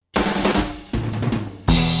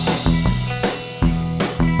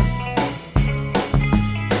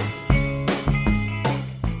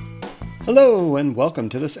Hello, and welcome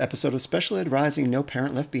to this episode of Special Ed Rising No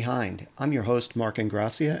Parent Left Behind. I'm your host, Mark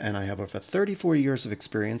Ingracia, and I have over 34 years of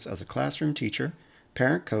experience as a classroom teacher,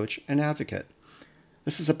 parent coach, and advocate.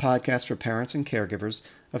 This is a podcast for parents and caregivers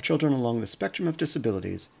of children along the spectrum of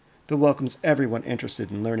disabilities, but welcomes everyone interested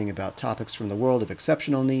in learning about topics from the world of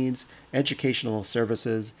exceptional needs, educational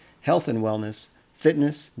services, health and wellness,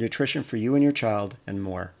 fitness, nutrition for you and your child, and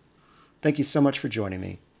more. Thank you so much for joining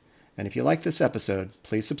me. And if you like this episode,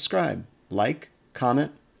 please subscribe, like,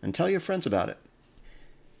 comment, and tell your friends about it.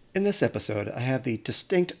 In this episode, I have the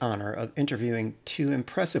distinct honor of interviewing two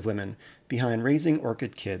impressive women behind Raising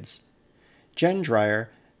Orchid Kids. Jen Dreyer,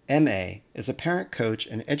 MA, is a parent coach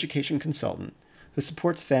and education consultant who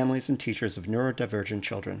supports families and teachers of neurodivergent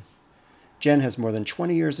children. Jen has more than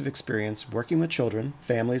 20 years of experience working with children,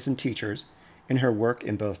 families, and teachers in her work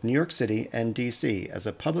in both New York City and DC as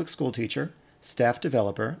a public school teacher, staff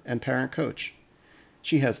developer, and parent coach.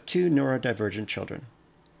 She has two neurodivergent children.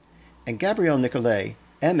 And Gabriele Nicolet,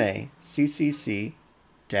 MA, CCC-SLP,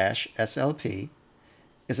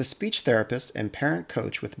 is a speech therapist and parent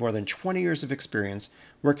coach with more than 20 years of experience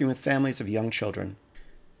working with families of young children.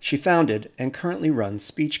 She founded and currently runs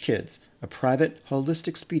SpeechKids, a private,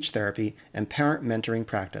 holistic speech therapy and parent mentoring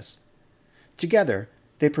practice. Together,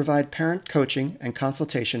 they provide parent coaching and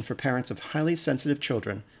consultation for parents of highly sensitive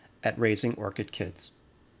children at Raising Orchid Kids.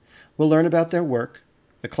 We'll learn about their work,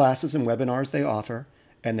 the classes and webinars they offer,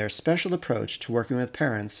 and their special approach to working with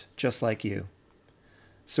parents just like you.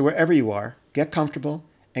 So wherever you are, get comfortable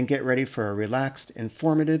and get ready for a relaxed,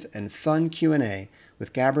 informative, and fun Q&A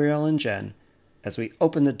with Gabriele and Jen as we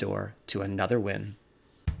open the door to another win.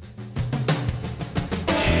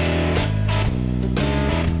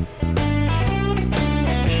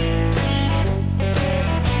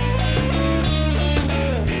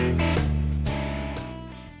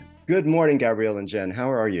 Good morning, Gabriele and Jen. How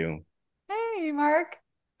are you? Hey, Mark.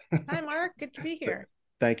 Hi, Mark. Good to be here.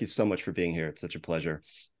 Thank you so much for being here. It's such a pleasure.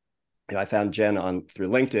 I found Jen through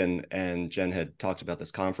LinkedIn, and Jen had talked about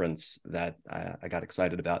this conference that I got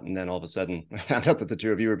excited about. And then all of a sudden, I found out that the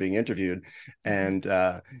two of you were being interviewed. And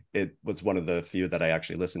it was one of the few that I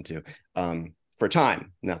actually listened to for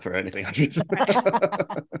time, not for anything else.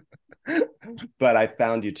 But I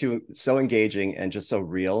found you two so engaging and just so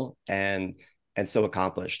real and so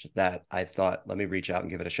accomplished that I thought, let me reach out and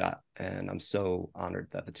give it a shot. And I'm so honored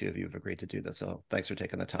that the two of you have agreed to do this. So thanks for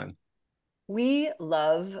taking the time. We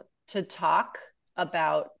love to talk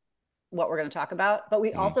about what we're going to talk about, but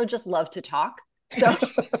we also just love to talk. So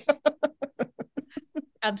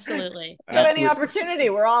Absolutely. Give any opportunity,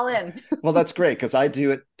 we're all in. Well, that's great, because I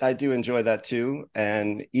do enjoy that too.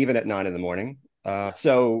 And even at 9 a.m.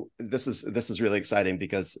 So this is really exciting,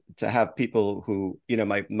 because to have people who,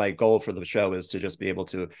 my goal for the show is to just be able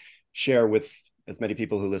to share with as many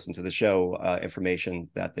people who listen to the show information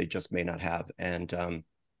that they just may not have. And,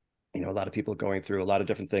 a lot of people going through a lot of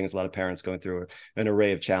different things, a lot of parents going through an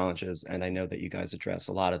array of challenges. And I know that you guys address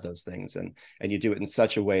a lot of those things, and you do it in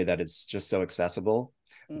such a way that it's just so accessible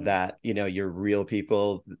that, you're real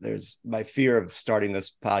people. There's my fear of starting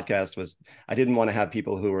this podcast was I didn't want to have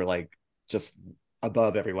people who were like, just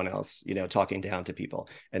above everyone else, talking down to people.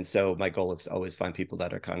 And so my goal is to always find people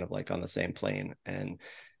that are kind of like on the same plane. And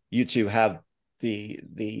you two have the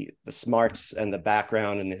smarts and the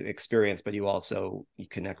background and the experience, but you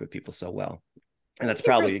connect with people so well. And that's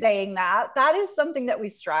probably for saying that is something that we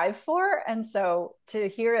strive for. And so to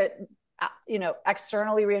hear it,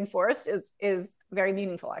 externally reinforced is very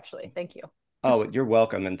meaningful, actually. Thank you. Oh, you're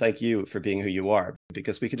welcome. And thank you for being who you are,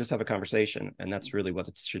 because we can just have a conversation. And that's really what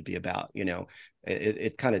it should be about.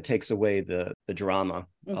 It kind of takes away the drama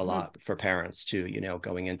a lot for parents too,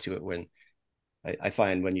 going into it. When I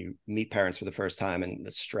find when you meet parents for the first time, and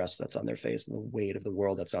the stress that's on their face and the weight of the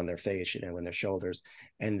world that's on their face, and their shoulders.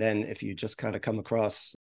 And then if you just kind of come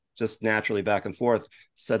across just naturally back and forth,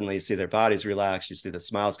 suddenly you see their bodies relax, you see the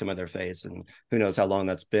smiles come on their face, and who knows how long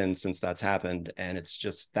that's been since that's happened. And it's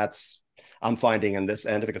just, I'm finding in this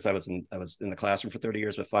end, because I was in the classroom for 30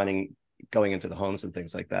 years, but finding going into the homes and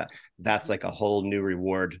things like that, that's like a whole new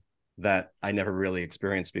reward that I never really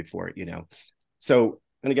experienced before, So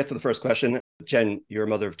I'm going to get to the first question. Jen, you're a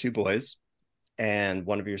mother of two boys, and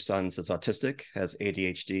one of your sons is autistic, has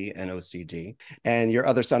ADHD and OCD, and your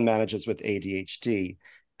other son manages with ADHD,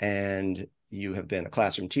 and you have been a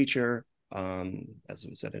classroom teacher, as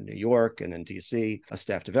we said, in New York and in DC, a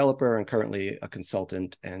staff developer, and currently a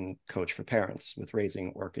consultant and coach for parents with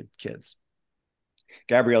Raising Orchid Kids.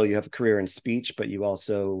 Gabriele, you have a career in speech, but you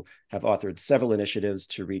also have authored several initiatives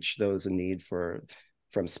to reach those in need,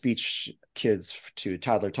 from Speech Kids to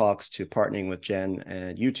Toddler Talks to partnering with Jen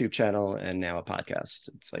and YouTube channel, and now a podcast.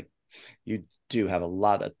 It's like You do have a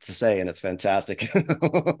lot to say, and it's fantastic.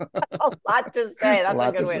 A lot to say. That's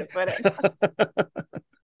a good way to put it.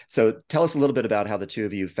 So tell us a little bit about how the two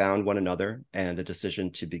of you found one another and the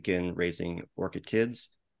decision to begin raising Orchid kids.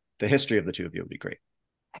 The history of the two of you would be great.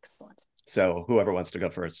 Excellent. So whoever wants to go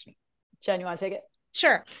first. Jen, you want to take it?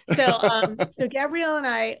 Sure. So Gabrielle and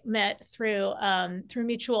I met through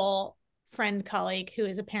mutual friend colleague who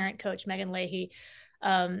is a parent coach, Megan Leahy,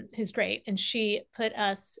 who's great. And she put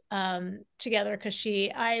us together because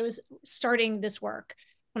I was starting this work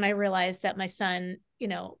when I realized that my son,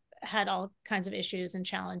 had all kinds of issues and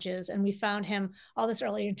challenges. And we found him all this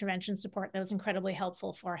early intervention support that was incredibly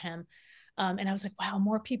helpful for him. And I was like, wow,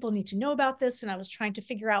 more people need to know about this. And I was trying to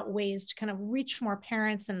figure out ways to kind of reach more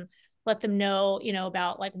parents and let them know,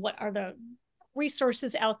 about like, what are the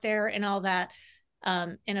resources out there and all that.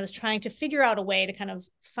 And I was trying to figure out a way to kind of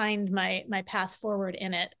find my path forward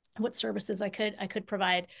in it, what services I could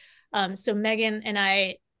provide. So Megan and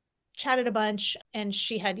I chatted a bunch, and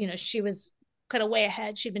she had, she was kind of way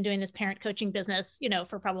ahead. She'd been doing this parent coaching business,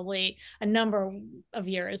 for probably a number of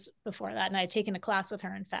years before that. And I had taken a class with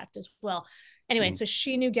her, in fact, as well. Anyway, so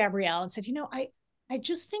she knew Gabrielle and said, I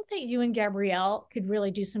just think that you and Gabrielle could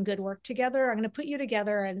really do some good work together. I'm going to put you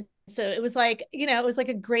together. And so it was like,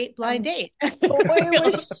 a great blind date. Were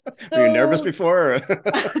you nervous before? A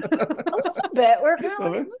little bit. We're kind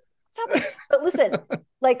of like, what's happening? But listen,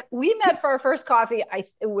 like we met for our first coffee.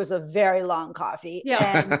 It was a very long coffee.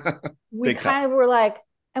 Yeah. And we kind of were like,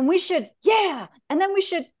 and we should, yeah. And then we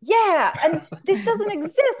should, yeah. And this doesn't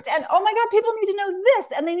exist. And oh my God, people need to know this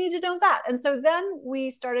and they need to know that. And so then we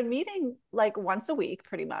started meeting like once a week,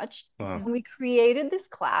 pretty much. Wow. And we created this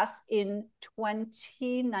class in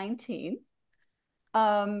 2019.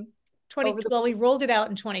 We rolled it out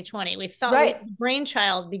in 2020. We thought the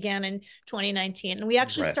brainchild began in 2019. And we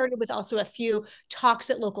actually started with also a few talks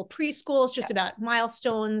at local preschools, just about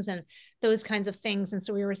milestones and those kinds of things. And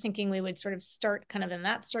so we were thinking we would sort of start kind of in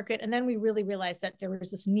that circuit. And then we really realized that there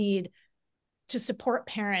was this need to support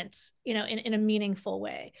parents, in a meaningful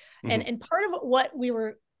way. Mm-hmm. And part of what we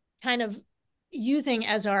were kind of using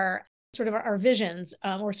as our sort of our visions,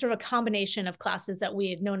 or sort of a combination of classes that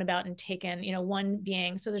we had known about and taken, one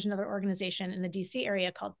being, so there's another organization in the DC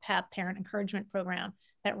area called PEP, Parent Encouragement Program,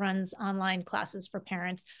 that runs online classes for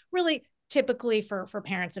parents, really typically for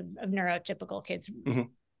parents of neurotypical kids, mm-hmm.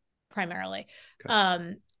 primarily.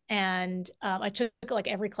 Okay. And I took like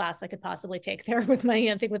every class I could possibly take there with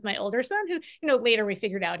my older son, who, later we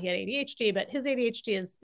figured out he had ADHD, but his ADHD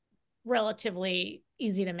is relatively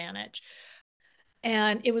easy to manage.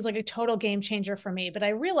 And it was like a total game changer for me. But I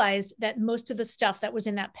realized that most of the stuff that was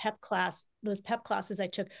in that PEP class, those PEP classes I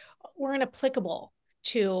took, weren't applicable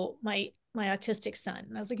to my autistic son.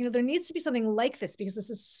 And I was like, there needs to be something like this, because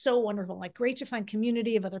this is so wonderful. Like, great to find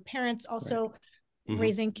community of other parents also mm-hmm.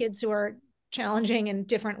 raising kids who are challenging in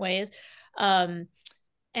different ways. And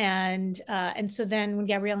so then when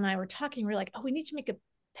Gabrielle and I were talking, we were like, oh, we need to make a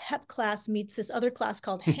PEP class meets this other class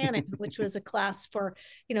called Hannon, which was a class for,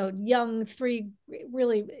 young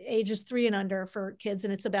really ages 3 and under for kids.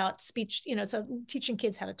 And it's about speech, it's teaching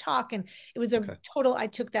kids how to talk. And it was I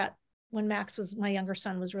took that when my younger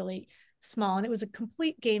son was really small, and it was a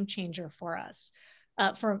complete game changer for us,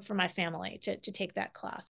 for my family to take that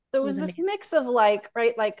class. So it was this mix of like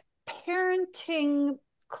parenting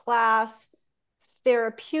class,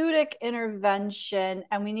 therapeutic intervention,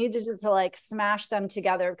 and we needed to like smash them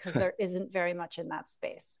together because there isn't very much in that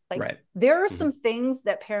space. Like there are mm-hmm. some things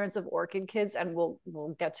that parents of Orchid kids, and we'll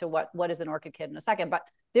get to what is an Orchid kid in a second, but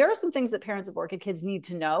there are some things that parents of Orchid kids need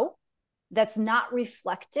to know that's not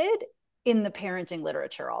reflected in the parenting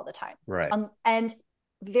literature all the time. Right. And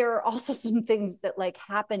there are also some things that like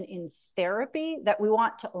happen in therapy that we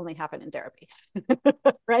want to only happen in therapy.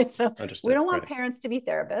 Right. So we don't want parents to be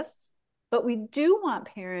therapists, but we do want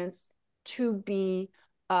parents to be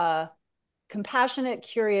compassionate,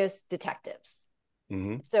 curious detectives.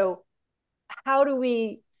 Mm-hmm. So how do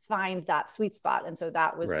we find that sweet spot? And so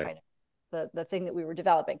that was kind of the thing that we were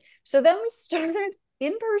developing. So then we started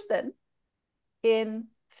in person in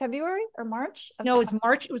February or March? No, it was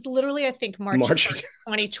March. It was literally, I think, March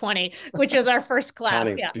 2020, which was our first class.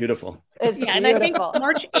 Yeah. Beautiful. It's beautiful. And I think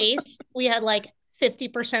March 8th, we had like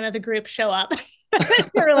 50% of the group show up.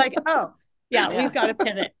 We were like, oh, yeah, we've got to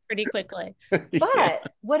pivot pretty quickly. But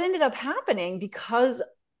what ended up happening because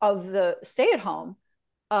of the stay-at-home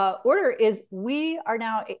order is we are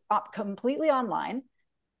now completely online.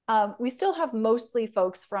 We still have mostly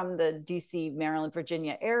folks from the DC, Maryland,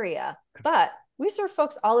 Virginia area, but we serve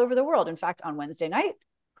folks all over the world. In fact, on Wednesday night,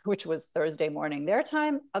 which was Thursday morning their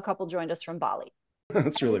time, a couple joined us from Bali.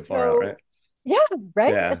 That's really far out, right? Yeah,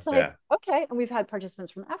 right. Yeah, It's like, okay. And we've had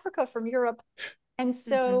participants from Africa, from Europe. And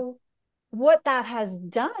so what that has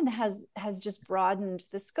done has just broadened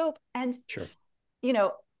the scope. And, sure. you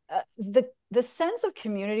know, the sense of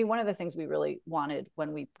community, one of the things we really wanted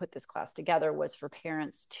when we put this class together was for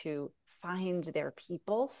parents to find their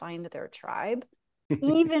people, find their tribe,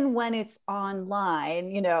 even when it's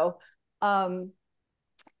online, you know.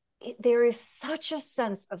 There is such a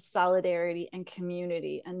sense of solidarity and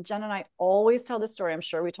community. And Jen and I always tell this story. I'm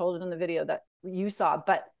sure we told it in the video that you saw,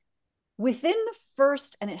 but within the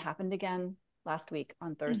first, and it happened again last week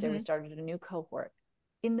on Thursday, we started a new cohort.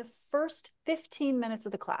 In the first 15 minutes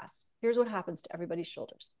of the class, here's what happens to everybody's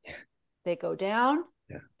shoulders. They go down,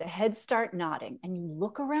 the heads start nodding, and you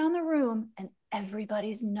look around the room and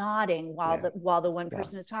everybody's nodding while the one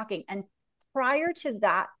person is talking. And prior to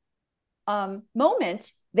that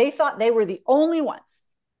moment, they thought they were the only ones.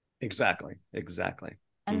 Exactly.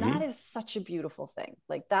 And that is such a beautiful thing.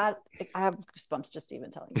 Like that, I have goosebumps just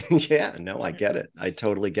even telling you. Yeah, no, I get it. I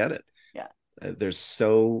totally get it. Yeah. There's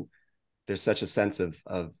such a sense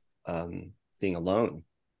of being alone,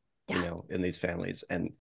 you know, in these families.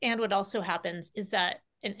 And what also happens is that,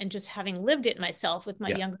 and just having lived it myself with my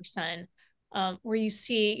younger son, where you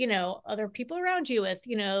see, you know, other people around you with,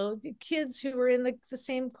 you know, the kids who were in the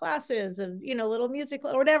same classes of, you know, little music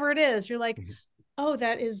or whatever it is, you're like, oh,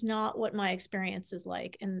 that is not what my experience is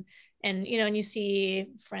like. And, you know, and you see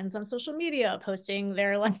friends on social media posting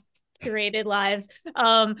their like curated lives.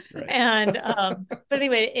 But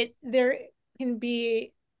anyway, there can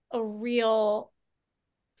be a real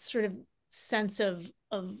sort of sense of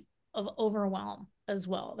overwhelm as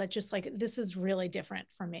well, that just like, this is really different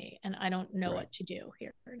for me and I don't know what to do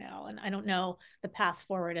here now, and I don't know the path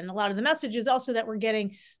forward. And a lot of the messages also that we're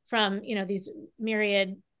getting from, you know, these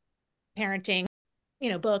myriad parenting, you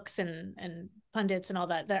know, books and pundits and all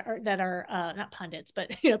that are not pundits,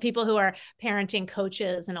 but, you know, people who are parenting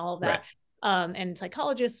coaches and all of that, and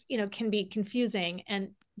psychologists, you know, can be confusing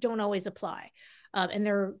and don't always apply. And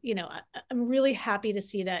they're, you know, I'm really happy to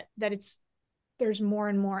see that there's more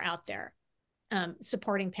and more out there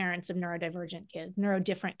supporting parents of neurodivergent kids,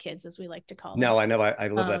 neurodifferent kids, as we like to call them. No, I know. I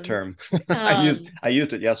love that term. I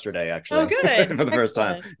used it yesterday, actually. Oh, good. For the first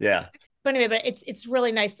time. Yeah. But anyway, but it's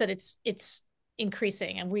really nice that it's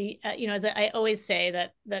increasing. And we, you know, as I always say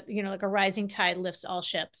that, you know, like a rising tide lifts all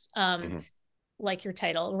ships. Like your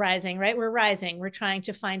title, rising, right? We're rising. We're trying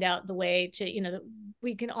to find out the way to, you know, that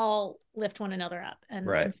we can all lift one another up and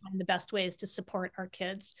find the best ways to support our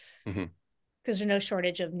kids. Because there's no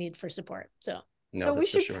shortage of need for support. So we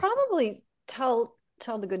should probably tell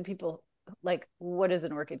the good people, like, what is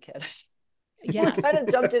an Orchid kid? Yeah, we kind of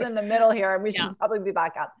jumped in the middle here, and we should probably be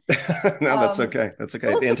back up. No, that's okay. That's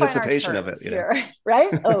okay. The anticipation of it, you know? Here, right?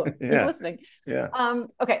 Oh, keep listening. Yeah.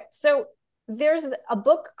 Okay, so there's a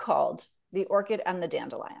book called The Orchid and the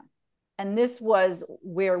Dandelion, and this was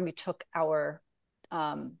where we took our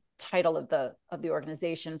title of the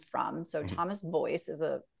organization from. So Thomas Boyce is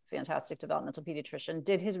a fantastic developmental pediatrician,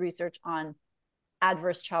 did his research on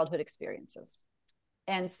adverse childhood experiences.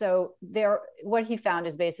 And so what he found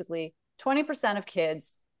is basically 20% of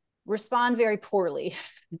kids respond very poorly,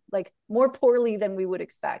 like more poorly than we would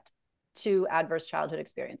expect, to adverse childhood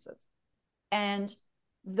experiences. And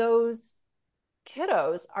those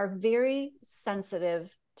kiddos are very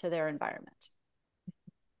sensitive to their environment.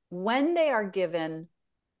 When they are given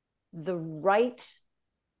the right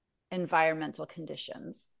environmental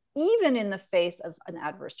conditions, even in the face of an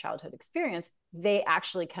adverse childhood experience, they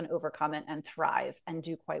actually can overcome it and thrive and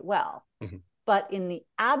do quite well. But in the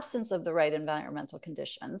absence of the right environmental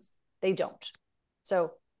conditions, they don't.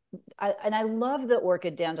 So, I love the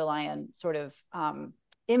orchid dandelion sort of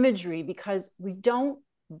imagery, because we don't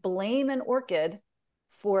blame an orchid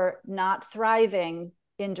for not thriving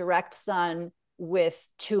in direct sun with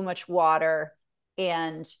too much water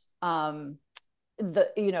and in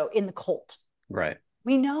the cold. Right.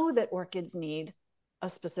 We know that orchids need a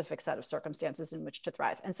specific set of circumstances in which to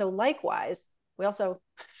thrive. And so likewise, we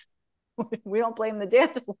don't blame the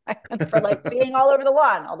dandelion for like being all over the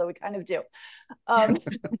lawn, although we kind of do.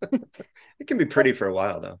 It can be pretty for a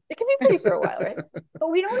while, though. It can be pretty for a while, right? But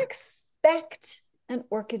we don't expect an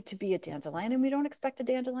orchid to be a dandelion, and we don't expect a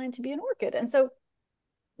dandelion to be an orchid. And so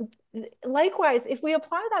likewise, if we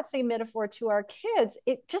apply that same metaphor to our kids,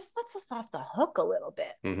 it just lets us off the hook a little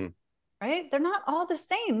bit. Right? They're not all the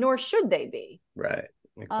same, nor should they be. Right.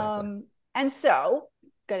 Exactly. And so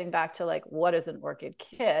getting back to like, what is an orchid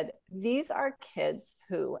kid? These are kids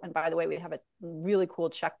who, and by the way, we have a really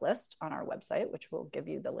cool checklist on our website, which we'll give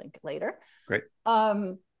you the link later. Great.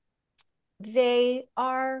 They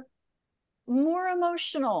are more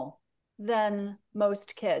emotional than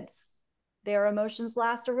most kids. Their emotions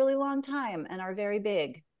last a really long time and are very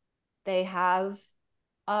big. They have,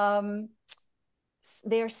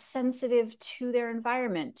 they're sensitive to their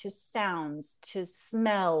environment, to sounds, to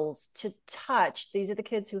smells, to touch. These are the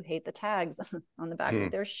kids who hate the tags on the back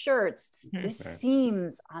of their shirts, the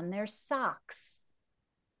seams on their socks.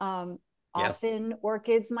 Often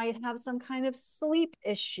orchids might have some kind of sleep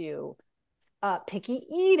issue. Picky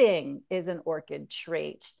eating is an orchid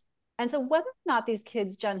trait. And so whether or not these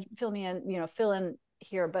kids, Jen, fill in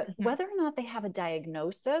here, but whether or not they have a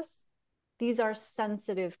diagnosis, these are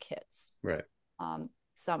sensitive kids. Right.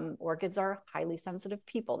 Some orchids are highly sensitive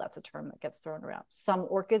people. That's a term that gets thrown around. Some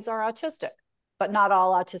orchids are autistic, but not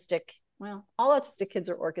all autistic. Well, all autistic kids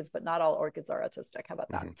are orchids, but not all orchids are autistic. How about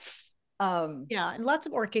that? Yeah, and lots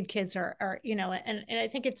of orchid kids are and I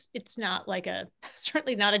think it's not like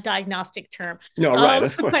certainly not a diagnostic term. No,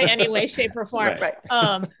 right. By any way, shape, or form. Right.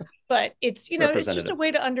 But it's it's just a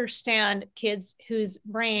way to understand kids whose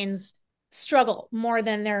brains struggle more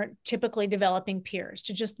than their typically developing peers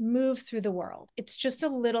to just move through the world. It's just a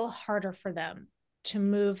little harder for them to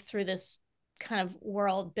move through this kind of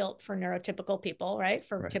world built for neurotypical people, right?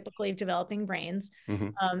 For typically developing brains.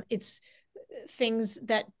 It's things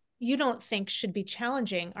that you don't think should be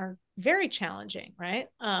challenging are very challenging, right?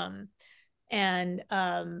 And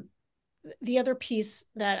the other piece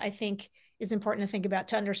that I think is important to think about,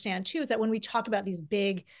 to understand too, is that when we talk about these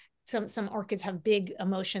big, some orchids have big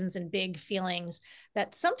emotions and big feelings,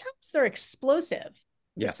 that sometimes they're explosive.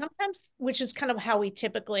 Yeah. Sometimes, which is kind of how we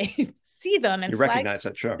typically see them and you recognize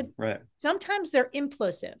that, sure, right? Sometimes they're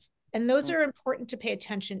implosive. And those are important to pay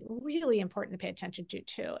attention, really important to pay attention to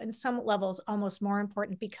too. And some levels almost more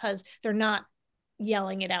important because they're not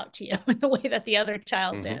yelling it out to you in the way that the other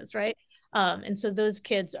child is, right? And so those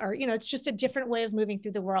kids are, it's just a different way of moving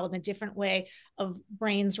through the world and a different way of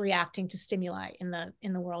brains reacting to stimuli in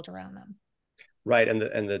the world around them. Right. And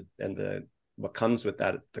the what comes with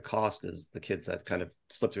that, the cost is the kids that kind of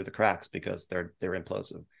slip through the cracks because they're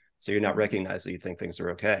implosive. So you're not recognized that you think things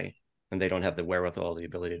are okay, and they don't have the wherewithal, the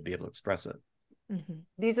ability to be able to express it.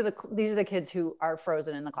 These are the kids who are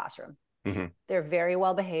frozen in the classroom. They're very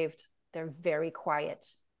well behaved. They're very quiet.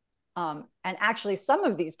 And actually, some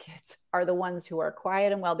of these kids are the ones who are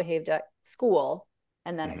quiet and well behaved at school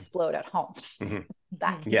and then explode at home.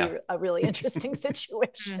 That can be a really interesting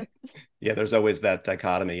situation. Yeah, there's always that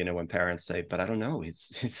dichotomy, when parents say, but I don't know,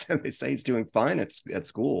 they say he's doing fine at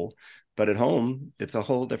school, but at home, it's a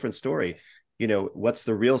whole different story. What's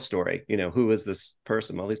the real story? Who is this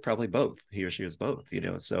person? Well, he's probably both. He or she is both,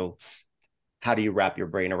 so how do you wrap your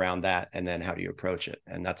brain around that? And then how do you approach it?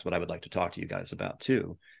 And that's what I would like to talk to you guys about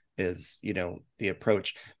too, is, the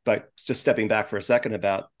approach. But just stepping back for a second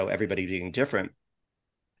about everybody being different.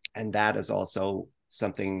 And that is also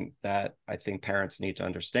something that I think parents need to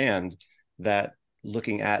understand, that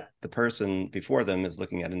looking at the person before them is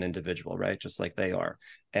looking at an individual, right? Just like they are.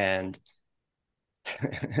 And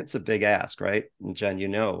it's a big ask, right? And Jen,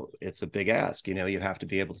 it's a big ask. You have to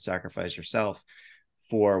be able to sacrifice yourself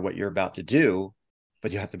for what you're about to do,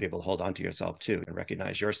 but you have to be able to hold on to yourself too and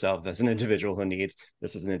recognize yourself as an individual who needs,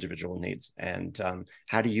 this is an individual who needs. And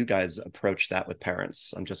how do you guys approach that with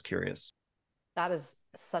parents? I'm just curious. That is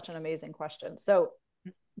such an amazing question. So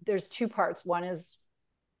there's two parts. One is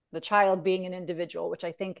the child being an individual, which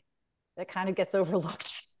I think that kind of gets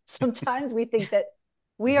overlooked. Sometimes we think that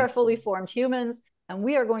we are fully formed humans and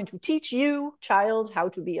we are going to teach you, child, how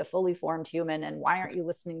to be a fully formed human. And why aren't you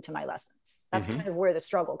listening to my lessons? That's kind of where the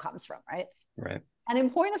struggle comes from, right? Right. And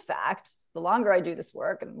in point of fact, the longer I do this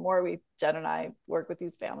work and the more Jen and I work with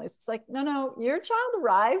these families, it's like, no, your child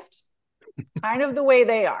arrived kind of the way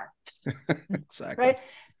they are. Exactly. Right.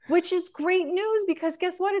 Which is great news, because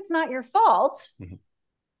guess what? It's not your fault,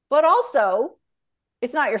 but also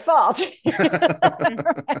it's not your fault.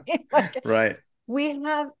 Right. We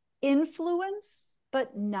have influence,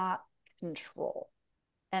 but not control.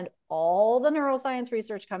 And all the neuroscience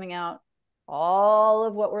research coming out, all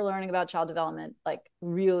of what we're learning about child development,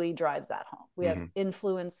 really drives that home. We have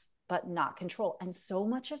influence, but not control. And so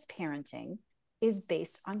much of parenting is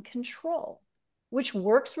based on control, which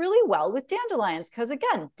works really well with dandelions. Because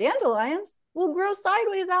again, dandelions will grow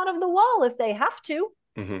sideways out of the wall if they have to,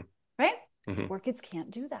 right? Orchids can't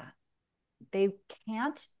do that. They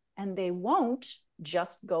can't, and they won't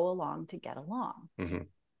just go along to get along.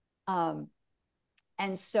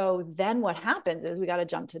 And so then what happens is we got to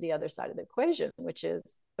jump to the other side of the equation, which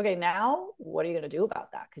is, okay, now what are you going to do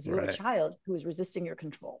about that? Because you have a child who is resisting your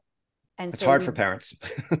control. And it's hard for parents.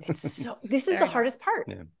 This is the hardest part.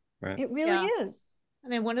 Yeah, right. It really is. I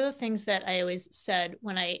mean, one of the things that I always said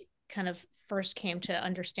when I kind of first came to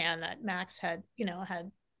understand that Max had,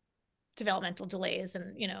 had developmental delays,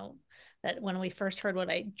 and, that when we first heard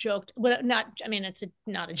what I joked, it's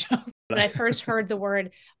not a joke. When I first heard the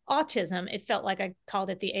word autism, it felt like I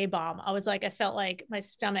called it the A-bomb. I felt like my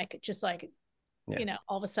stomach just like,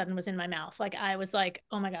 all of a sudden was in my mouth. Like I was like,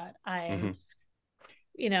 oh my God,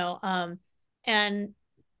 and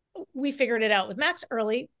we figured it out with Max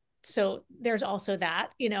early. So there's also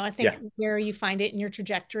that, I think where you find it in your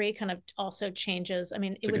trajectory kind of also changes. I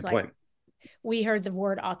mean, it was like, point. We heard the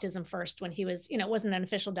word autism first when he was, it wasn't an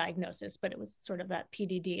official diagnosis, but it was sort of that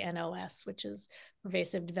PDD-NOS, which is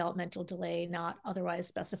pervasive developmental delay, not otherwise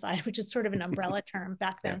specified, which is sort of an umbrella term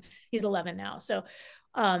back then. He's 11 now. So,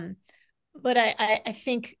 but I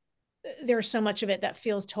think there's so much of it that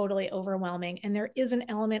feels totally overwhelming. And there is an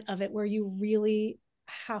element of it where you really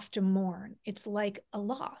have to mourn. It's like a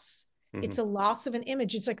loss. It's a loss of an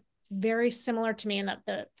image. It's like very similar to me in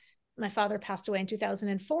that my father passed away in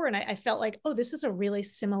 2004. And I felt like, oh, this is a really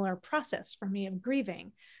similar process for me of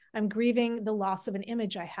grieving. I'm grieving the loss of an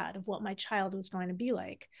image I had of what my child was going to be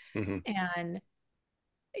like. And,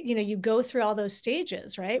 you go through all those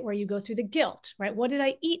stages, right? Where you go through the guilt, right? What did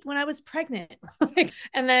I eat when I was pregnant?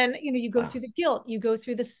 And then, you go through the guilt, you go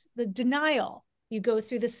through the denial, you go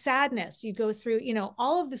through the sadness, you go through,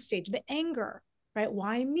 all of the stage, the anger, right?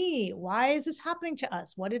 Why me? Why is this happening to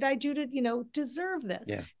us? What did I do to, deserve this?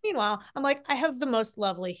 Yeah. Meanwhile, I'm like, I have the most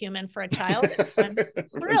lovely human for a child. I'm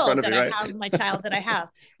thrilled that I have my child that I have.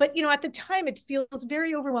 But, at the time it feels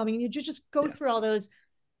very overwhelming. You just go through all those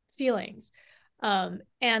feelings. And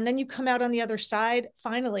then you come out on the other side,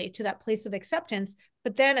 finally, to that place of acceptance.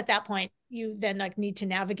 But then at that point, you then like need to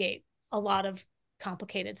navigate a lot of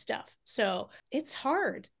complicated stuff. So it's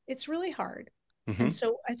hard. It's really hard. And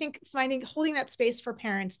so I think holding that space for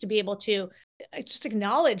parents to be able to just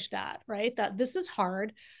acknowledge that, right? That this is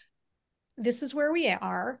hard. This is where we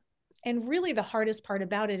are. And really the hardest part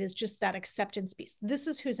about it is just that acceptance piece. This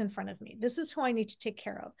is who's in front of me. This is who I need to take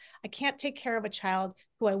care of. I can't take care of a child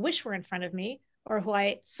who I wish were in front of me or who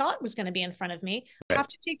I thought was going to be in front of me. I have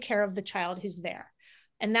to take care of the child who's there.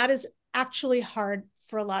 And that is actually hard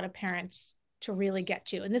for a lot of parents to really get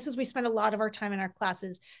to. And this is, we spend a lot of our time in our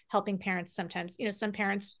classes helping parents. Sometimes, some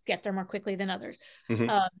parents get there more quickly than others.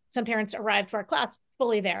 Some parents arrive to our class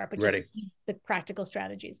fully there, but just the practical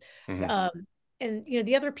strategies. And,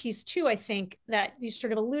 the other piece too, I think that you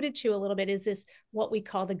sort of alluded to a little bit is this, what we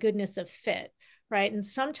call the goodness of fit, right? And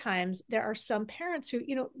sometimes there are some parents who,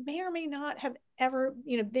 may or may not have ever,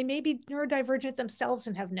 they may be neurodivergent themselves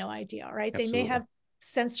and have no idea, right? Absolutely. They may have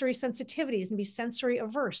sensory sensitivities and be sensory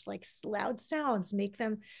averse, like loud sounds make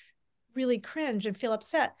them really cringe and feel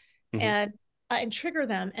upset and trigger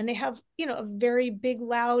them. And they have, a very big,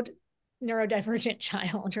 loud neurodivergent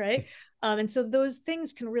child, right? And so those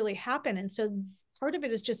things can really happen. And so part of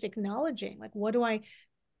it is just acknowledging, like, what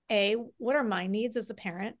are my needs as a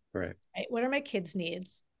parent? Right? What are my kids'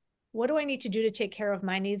 needs? What do I need to do to take care of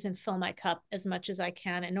my needs and fill my cup as much as I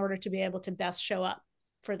can in order to be able to best show up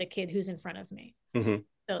for the kid who's in front of me?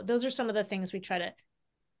 So those are some of the things we try to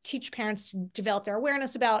teach parents to develop their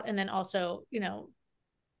awareness about, and then also,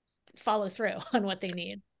 follow through on what they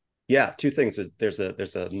need. Yeah. Two things. There's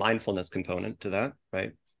a mindfulness component to that,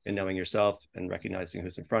 right? And knowing yourself and recognizing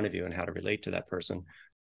who's in front of you and how to relate to that person.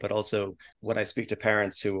 But also when I speak to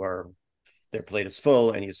parents who their plate is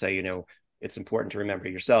full and you say, it's important to remember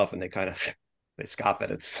yourself, and they scoff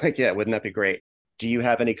at it. It's like, yeah, wouldn't that be great? Do you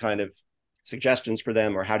have any kind of suggestions for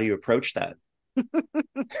them, or how do you approach that?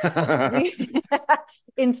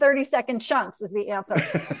 In 30-second chunks is the answer.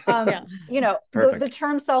 The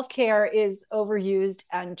term self-care is overused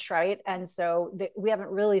and trite, and so we haven't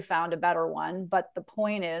really found a better one. But the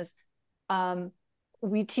point is,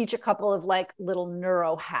 we teach a couple of like little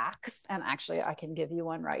neuro hacks, and actually I can give you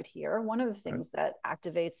one right here. One of the things that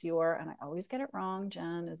activates and I always get it wrong,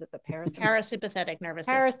 Jen, is it the parasympathetic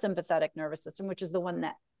nervous system, which is the one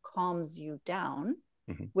that calms you down.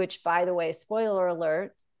 Which, by the way, spoiler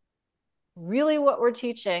alert, really what we're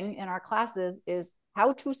teaching in our classes is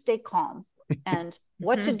how to stay calm and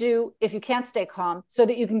what to do if you can't stay calm so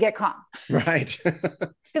that you can get calm. Right.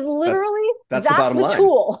 Because literally that's the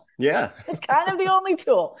tool. Yeah. It's kind of the only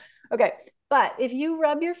tool. Okay. But if you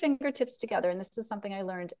rub your fingertips together, and this is something I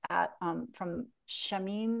learned from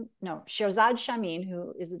Sherzad Shamin,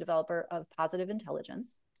 who is the developer of Positive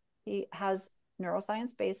Intelligence. He has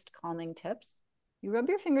neuroscience-based calming tips. You rub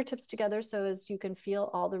your fingertips together so as you can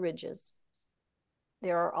feel all the ridges.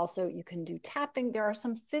 There are also, you can do tapping. There are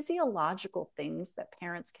some physiological things that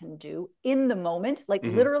parents can do in the moment. Like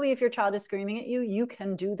literally, if your child is screaming at you, you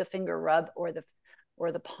can do the finger rub or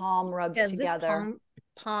the palm rubs together.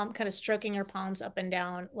 palm, kind of stroking your palms up and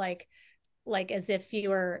down, like as if you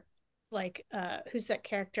were like, who's that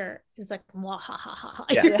character? Who's like, mwah, ha, ha, ha, ha.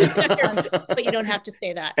 Yeah. But you don't have to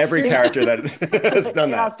say that. Every character that has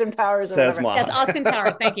done that. Austin Powers says or whatever. That's Austin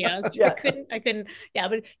Powers. Thank you. I couldn't. Yeah,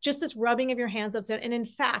 but just this rubbing of your hands up. And in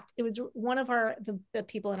fact, it was one of the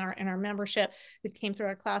people in our membership who came through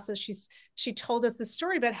our classes. She told us this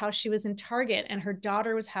story about how she was in Target and her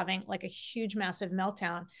daughter was having like a huge, massive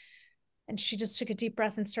meltdown. And she just took a deep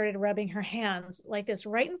breath and started rubbing her hands like this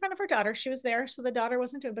right in front of her daughter. She was there, so the daughter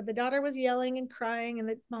wasn't doing it, but the daughter was yelling and crying, and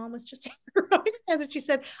the mom was just rubbing her hands. And she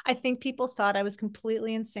said, I think people thought I was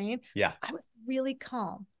completely insane. Yeah. I was really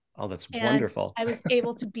calm. Oh, that's wonderful. I was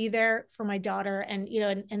able to be there for my daughter. And,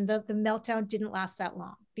 and the meltdown didn't last that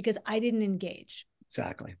long because I didn't engage.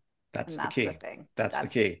 Exactly. That's the key. That's the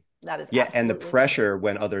key. That is and the pressure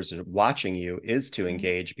when others are watching you is to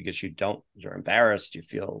engage because you're embarrassed, you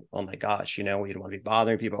feel, oh my gosh, you don't want to be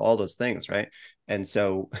bothering people, all those things, right? And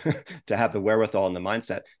so to have the wherewithal and the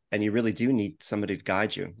mindset, and you really do need somebody to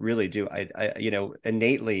guide you, really do. I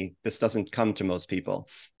innately, this doesn't come to most people,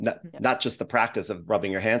 not just the practice of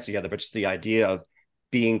rubbing your hands together, but just the idea of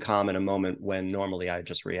being calm in a moment when normally I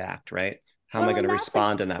just react, right? How am I going to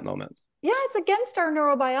respond in that moment? Yeah, it's against our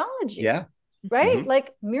neurobiology. Yeah. Right? Mm-hmm.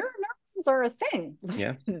 Like mirror neurons are a thing.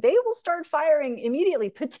 Yeah. They will start firing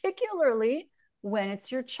immediately, particularly when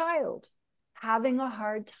it's your child having a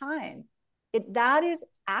hard time. That is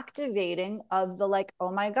activating of the like,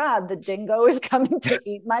 oh my God, the dingo is coming to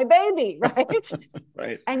eat my baby, right?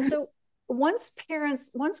 Right. And so once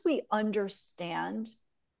we understand,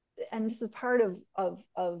 and this is part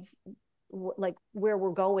of like where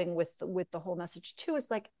we're going with the whole message too,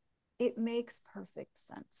 is like, it makes perfect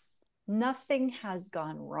sense. Nothing has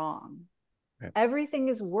gone wrong. Right. Everything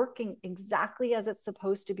is working exactly as it's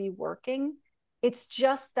supposed to be working. It's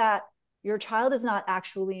just that your child is not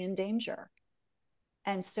actually in danger.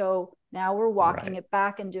 And so now we're walking it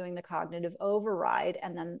back and doing the cognitive override,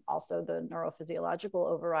 and then also the neurophysiological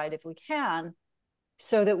override if we can,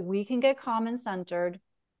 so that we can get calm and centered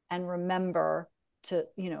and remember to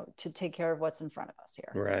take care of what's in front of us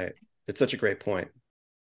here. Right. It's such a great point.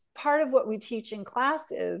 Part of what we teach in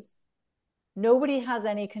class is nobody has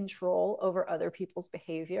any control over other people's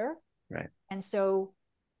behavior. Right. And so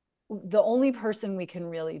the only person we can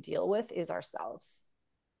really deal with is ourselves.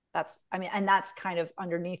 That's kind of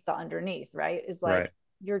underneath, right? Is like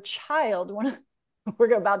your child,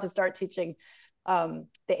 we're about to start teaching the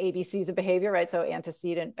ABCs of behavior, right? So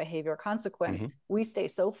antecedent, behavior, consequence. Mm-hmm. We stay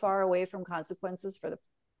so far away from consequences for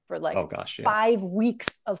 5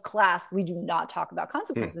 weeks of class. We do not talk about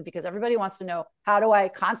consequences because everybody wants to know, how do I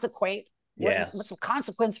consequate? What's the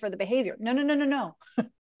consequence for the behavior? No.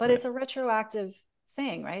 But it's a retroactive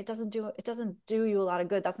thing, right? It doesn't do you a lot of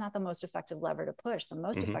good. That's not the most effective lever to push. The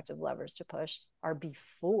most effective levers to push are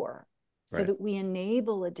before, so that we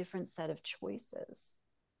enable a different set of choices.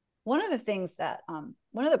 One of the things that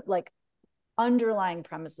one of the like underlying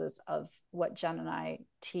premises of what Jen and I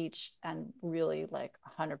teach and really like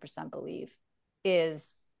 100% believe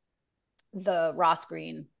is the Ross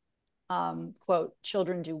Greene quote,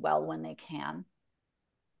 children do well when they can.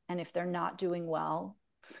 And if they're not doing well,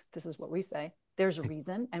 this is what we say, there's a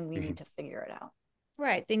reason and we need to figure it out.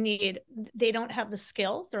 Right. They don't have the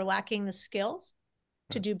skills. They're lacking the skills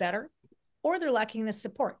to do better, or they're lacking the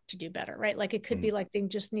support to do better, right? Like it could be like they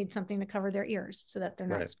just need something to cover their ears so that they're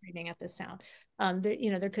not screaming at the sound.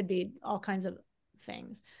 There could be all kinds of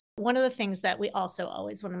things. One of the things that we also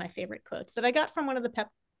always, one of my favorite quotes that I got from one of the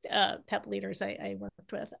PEP leaders I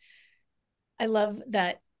worked with, I love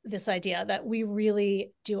that this idea that we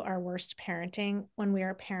really do our worst parenting when we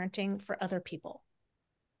are parenting for other people,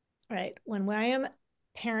 right? When I am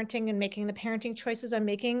parenting and making the parenting choices I'm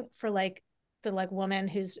making for like the woman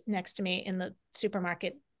who's next to me in the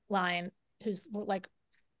supermarket line, who's like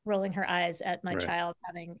rolling her eyes at my child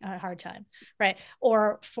having a hard time, right?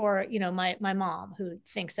 Or for, my mom who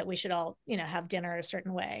thinks that we should all, have dinner a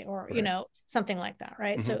certain way, or, something like that,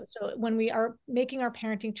 right? Mm-hmm. So when we are making our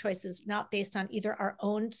parenting choices, not based on either our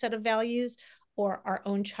own set of values or our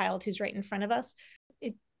own child who's right in front of us,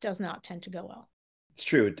 it does not tend to go well. It's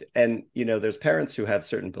true. And, there's parents who have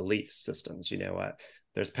certain belief systems,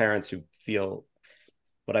 there's parents who feel,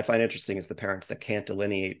 what I find interesting is the parents that can't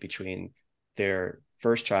delineate between their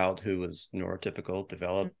first child who was neurotypical,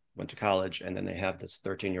 developed, went to college, and then they have this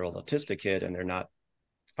 13-year-old autistic kid and they're not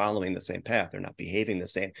following the same path. They're not behaving the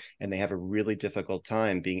same. And they have a really difficult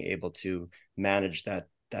time being able to manage that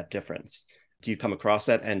difference. Do you come across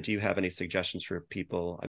that? And do you have any suggestions for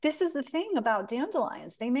people? This is the thing about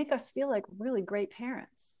dandelions. They make us feel like really great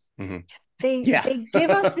parents. Mm-hmm. They give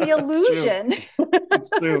us the illusion. It's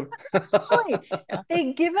true.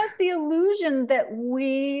 They give us the illusion that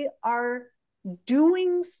we are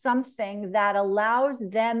doing something that allows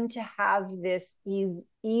them to have this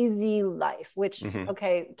easy life, which,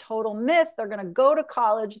 okay, total myth. They're going to go to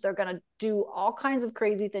college. They're going to do all kinds of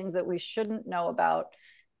crazy things that we shouldn't know about.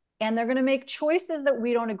 And they're going to make choices that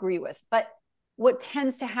we don't agree with. But what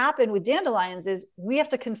tends to happen with dandelions is we have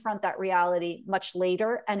to confront that reality much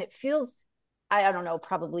later. And it feels, I don't know,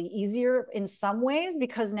 probably easier in some ways,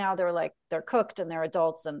 because now they're cooked and they're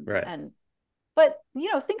adults but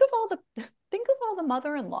think of all the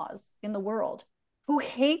mother-in-laws in the world who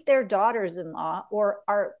hate their daughters-in-law or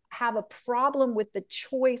have a problem with the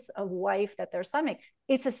choice of wife that their son makes.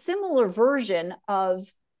 It's a similar version of,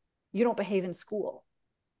 you don't behave in school.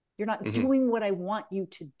 You're not doing what I want you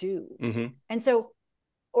to do. And so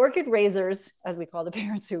Orchid raisers, as we call the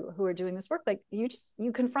parents who are doing this work, like you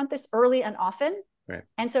confront this early and often. Right.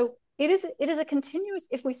 And so it is a continuous,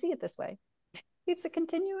 if we see it this way, it's a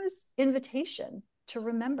continuous invitation to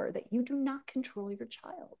remember that you do not control your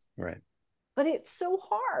child. Right. But it's so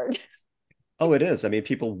hard. Oh, it is. I mean,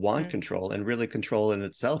 people want control, and really control in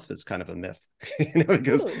itself is kind of a myth,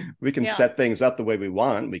 because we can set things up the way we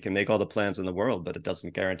want. We can make all the plans in the world, but it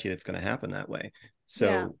doesn't guarantee it's going to happen that way.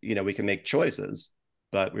 So, we can make choices,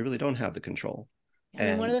 but we really don't have the control.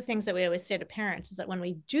 And one of the things that we always say to parents is that when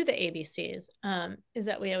we do the ABCs, is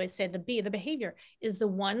that we always say the behavior is the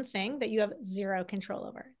one thing that you have zero control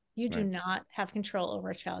over. You do not have control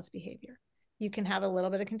over a child's behavior. You can have a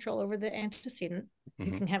little bit of control over the antecedent.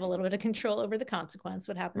 You can have a little bit of control over the consequence,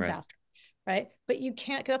 what happens after, right? But you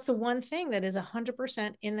can't, that's the one thing that is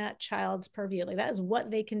 100% in that child's purview. Like, that is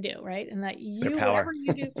what they can do, right? And that whatever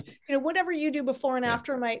you do, whatever you do before and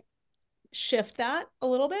after might shift that a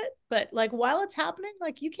little bit, but like while it's happening,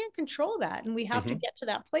 like you can't control that. And we have to get to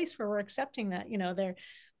that place where we're accepting that,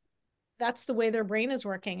 that's the way their brain is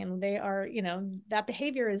working. And they are, that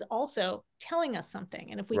behavior is also telling us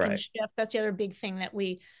something. And if we can shift, that's the other big thing that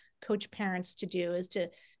we coach parents to do, is to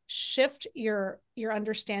shift your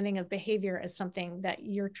understanding of behavior as something that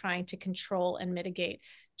you're trying to control and mitigate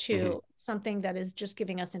to something that is just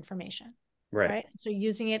giving us information. Right. So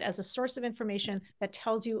using it as a source of information that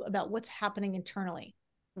tells you about what's happening internally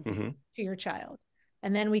to your child.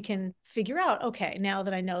 And then we can figure out, okay, now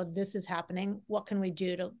that I know this is happening, what can we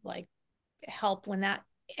do to help when that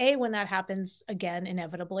happens again,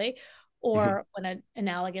 inevitably, or when an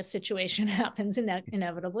analogous situation happens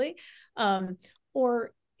inevitably,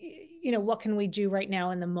 or what can we do right now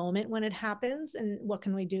in the moment when it happens, and what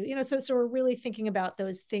can we do, so we're really thinking about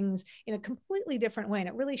those things in a completely different way. And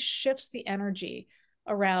it really shifts the energy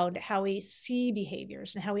around how we see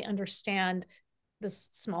behaviors and how we understand this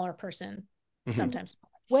smaller person, sometimes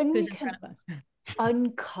when we can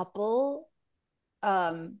uncouple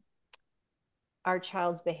our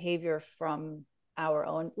child's behavior from our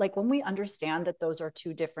own, like when we understand that those are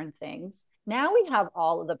two different things, now we have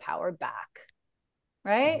all of the power back.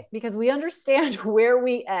 Right? Because we understand where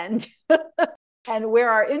we end and where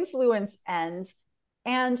our influence ends.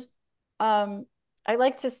 And I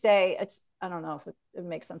like to say, I don't know if it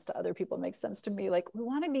makes sense to other people, it makes sense to me. Like, we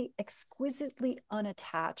want to be exquisitely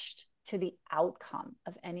unattached to the outcome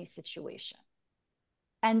of any situation.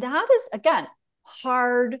 And that is, again,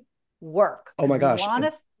 hard work. Oh my gosh.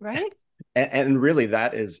 Right? And really,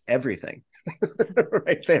 that is everything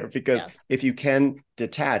right there. Because if you can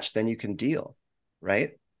detach, then you can deal.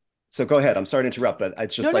 Right. So go ahead. I'm sorry to interrupt, but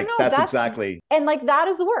it's just that's exactly. And that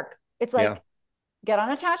is the work. It's get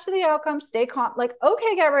unattached to the outcome, stay calm. Like,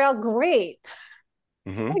 okay, Gabrielle, great.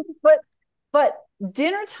 But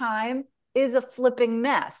dinner time is a flipping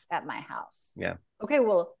mess at my house. Yeah. Okay.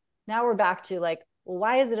 Well, now we're back to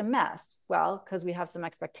why is it a mess? Well, because we have some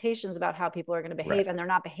expectations about how people are going to behave, and they're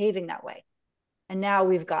not behaving that way. And now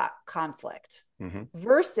we've got conflict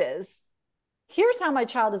versus, here's how my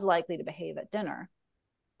child is likely to behave at dinner,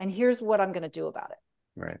 and here's what I'm going to do about it.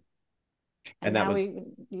 Right. And that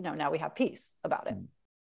now we have peace about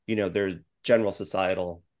it. There's general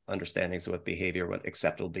societal understandings of what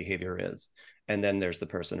acceptable behavior is. And then there's the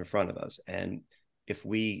person in front of us. And if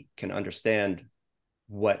we can understand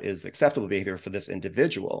what is acceptable behavior for this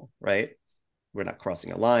individual, right? We're not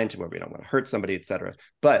crossing a line to where we don't want to hurt somebody, et cetera.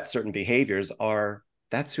 But certain behaviors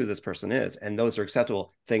that's who this person is. And those are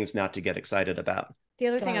acceptable things not to get excited about. The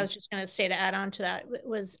other thing I was just going to say to add on to that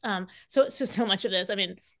was, so much of this, I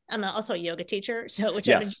mean, I'm also a yoga teacher, which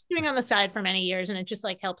I've been just doing on the side for many years, and it just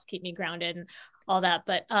helps keep me grounded and all that.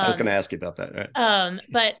 But I was going to ask you about that. Right?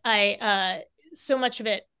 But so much of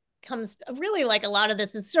it comes really like a lot of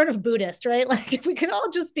this is sort of Buddhist, right? Like if we could all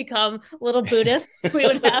just become little Buddhists, we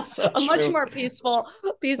would have a much more peaceful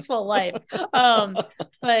life.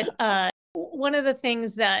 But one of the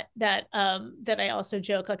things that I also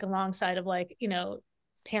joke, like alongside of like, you know,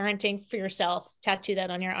 parenting for yourself, tattoo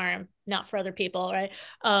that on your arm, not for other people, right?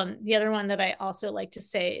 The other one that I also like to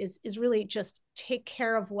say is really just take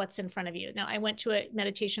care of what's in front of you. Now, I went to a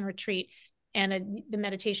meditation retreat, and the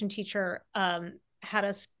meditation teacher had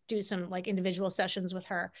us do some like individual sessions with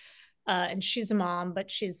her. And she's a mom,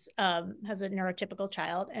 but she's has a neurotypical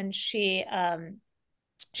child, and she's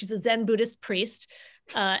a Zen Buddhist priest.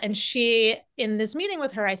 And she, in this meeting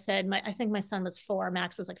with her, I said, I think my son was 4,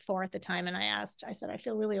 Max was like 4 at the time. And I said, I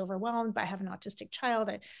feel really overwhelmed, but I have an autistic child.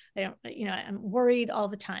 I don't, you know, I'm worried all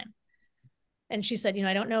the time. And she said, you know,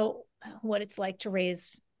 I don't know what it's like to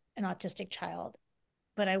raise an autistic child,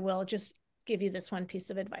 but I will just give you this one piece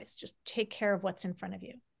of advice. Just take care of what's in front of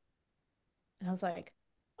you. And I was like,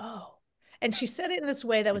 oh. And she said it in this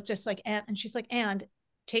way that was just like, and she's like, and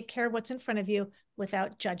take care of what's in front of you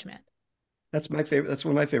without judgment. That's my favorite. That's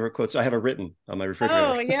one of my favorite quotes. I have it written on my refrigerator.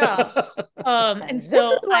 Oh yeah. And so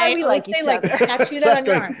this is why we like each other. Tattoo that on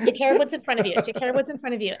your arm. Take care of what's in front of you. Take care of what's in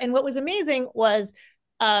front of you. And what was amazing was,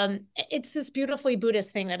 it's this beautifully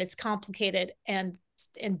Buddhist thing that it's complicated and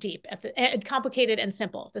deep and complicated and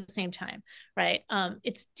simple at the same time, right?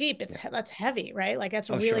 It's deep. That's heavy, right? Like that's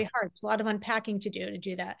really hard. It's a lot of unpacking to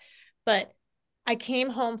do that. But I came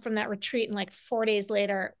home from that retreat, and like 4 days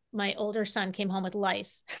later, my older son came home with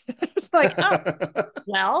lice. It's like, oh,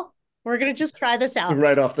 well, we're going to just try this out.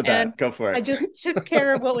 Right off the bat, go for it. I just took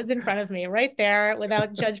care of what was in front of me right there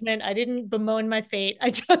without judgment. I didn't bemoan my fate. I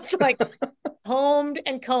just like combed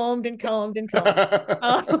and combed and combed and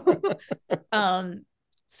combed.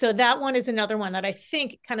 So that one is another one that I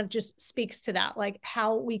think kind of just speaks to that, like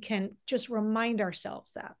how we can just remind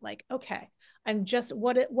ourselves that, like, okay, I'm just,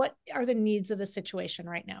 what are the needs of the situation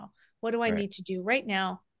right now? What do I need to do right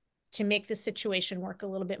now to make the situation work a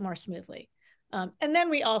little bit more smoothly? And then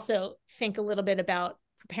we also think a little bit about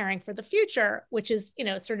preparing for the future, which is, you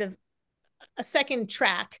know, sort of a second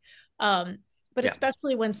track. But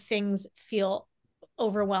especially when things feel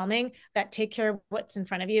overwhelming, that take care of what's in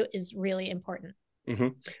front of you is really important. Mm-hmm.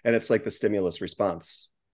 And it's like the stimulus response.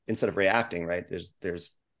 Instead of reacting, right?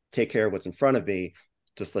 There's take care of what's in front of me.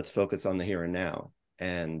 Just let's focus on the here and now.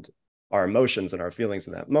 And our emotions and our feelings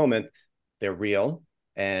in that moment, they're real.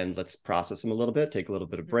 And let's process them a little bit, take a little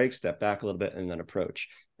bit of break, step back a little bit, and then approach.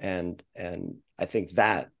 And I think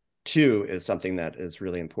that too is something that is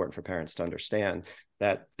really important for parents to understand,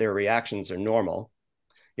 that their reactions are normal.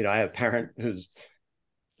 You know, I have a parent who's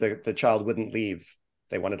the child wouldn't leave.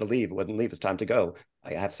 They wanted to leave, wouldn't leave. It's time to go.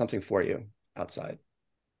 I have something for you outside.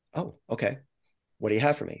 Oh, okay. What do you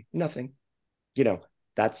have for me? Nothing. You know,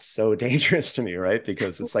 that's so dangerous to me, right?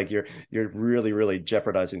 Because it's like you're really, really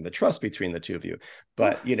jeopardizing the trust between the two of you.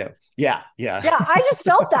 But, you know, yeah. I just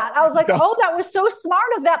felt that. I was like, oh, that was so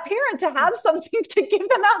smart of that parent to have something to give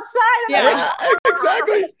them outside. Yeah,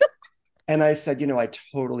 exactly. And I said, you know, I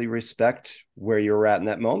totally respect where you're at in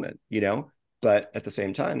that moment, you know, but at the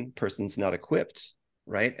same time, person's not equipped.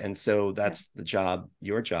 Right. And so that's the job,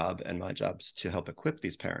 your job and my job is to help equip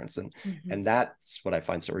these parents. And that's what I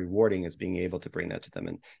find so rewarding, is being able to bring that to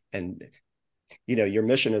them. And you know, your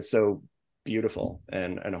mission is so beautiful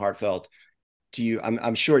and heartfelt.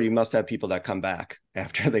 I'm sure you must have people that come back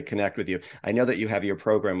after they connect with you. I know that you have your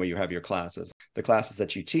program where you have your classes. The classes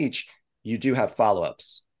that you teach, you do have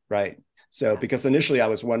follow-ups, right? So because initially I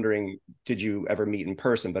was wondering, did you ever meet in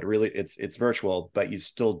person? But really it's virtual, but you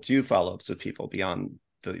still do follow-ups with people beyond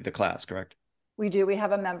the class, correct? We do. We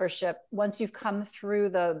have a membership. Once you've come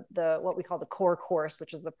through the what we call the core course,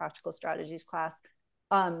 which is the practical strategies class,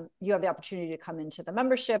 you have the opportunity to come into the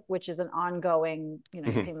membership, which is an ongoing, you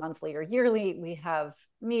know, you pay monthly or yearly. We have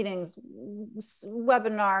meetings,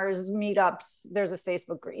 webinars, meetups. There's a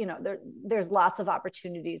Facebook group, you know, there's lots of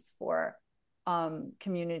opportunities for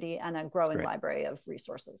community and a growing library of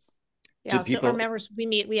resources. Yeah, so our members,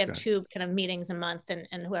 we have 2 kind of meetings a month,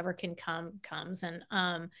 and whoever can comes,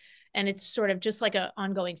 and it's sort of just like an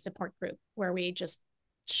ongoing support group where we just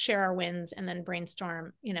share our wins and then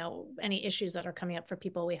brainstorm, you know, any issues that are coming up for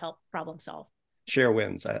people. We help problem solve. Share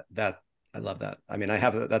wins. I love that. I mean,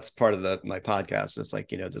 that's part of my podcast. It's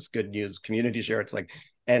like, you know, just good news, community share. It's like,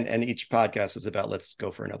 and each podcast is about, let's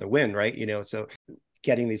go for another win, right? You know, so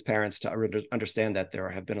getting these parents to understand that there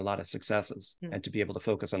have been a lot of successes and to be able to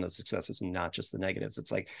focus on the successes and not just the negatives.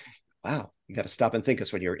 It's like, wow, you got to stop and think,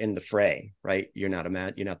 because when you're in the fray, right, you're not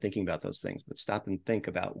thinking about those things, but stop and think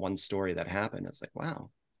about one story that happened. It's like, wow,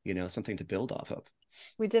 you know, something to build off of.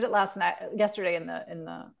 We did it yesterday in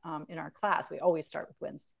our class. We always start with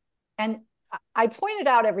wins. And I point it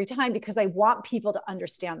out every time because I want people to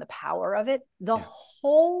understand the power of it. The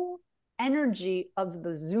whole energy of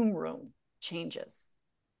the Zoom room changes.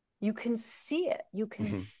 You can see it. You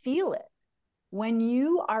can feel it. When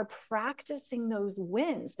you are practicing those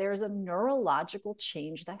wins, there's a neurological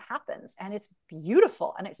change that happens, and it's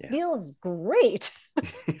beautiful and it feels great.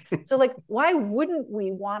 So like, why wouldn't we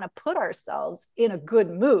want to put ourselves in a good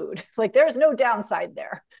mood? Like, there's no downside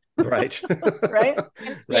there. Right. Right.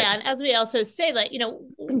 Yeah. And as we also say, like,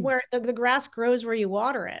 where the grass grows where you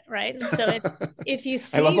water it. Right. And so if you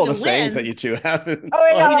see, I love all the sayings that you two have.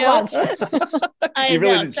 I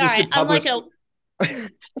really sorry. I'm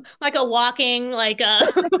like a walking, like a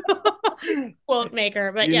quote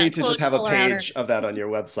maker, but you need to just have a page of that on your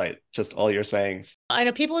website, just all your sayings. I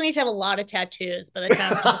know people need to have a lot of tattoos by the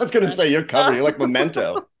time. I was going to say, you're covered. You're like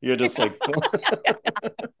Memento. You're just like,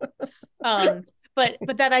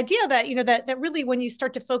 but that idea that, that really, when you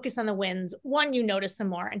start to focus on the wins, one, you notice them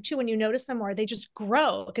more, and two, when you notice them more, they just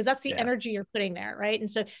grow, because that's the energy you're putting there. Right.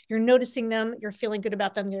 And so you're noticing them, you're feeling good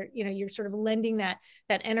about them. You're sort of lending that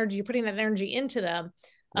energy, you're putting that energy into them.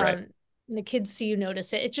 Right. And the kids see you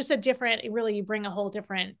notice it. It's just you bring a whole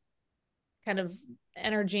different kind of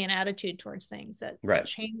energy and attitude towards things that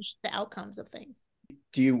change the outcomes of things.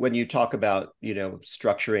 When you talk about,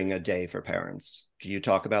 structuring a day for parents, do you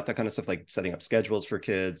talk about that kind of stuff, like setting up schedules for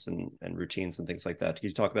kids and routines and things like that? Can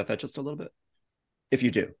you talk about that just a little bit? If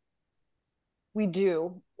you do. We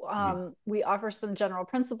do. We offer some general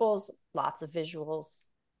principles, lots of visuals.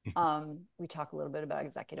 We talk a little bit about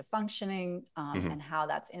executive functioning and how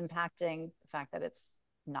that's impacting the fact that it's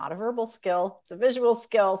not a verbal skill, it's a visual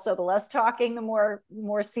skill. So the less talking, the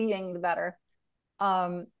more seeing, the better.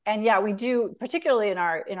 And we do, particularly in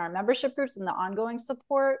our membership groups and the ongoing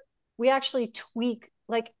support, we actually tweak.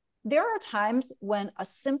 Like, there are times when a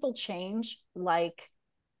simple change, like,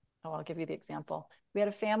 I'll give you the example. We had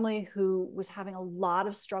a family who was having a lot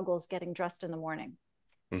of struggles getting dressed in the morning.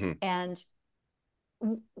 And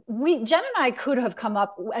Jen and I could have come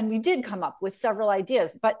up, and we did come up with several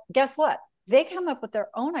ideas, but guess what? They came up with their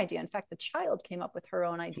own idea. In fact, the child came up with her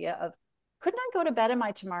own idea of, couldn't I go to bed in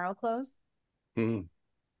my tomorrow clothes? And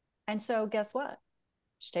so guess what?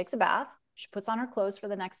 She takes a bath, she puts on her clothes for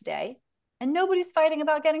the next day, and nobody's fighting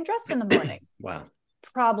about getting dressed in the morning. Wow.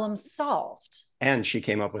 Problem solved. And she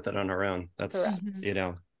came up with it on her own. That's,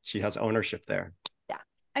 she has ownership there. Yeah.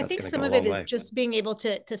 I think some of it is just being able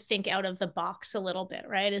to think out of the box a little bit,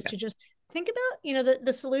 right? Is to just think about,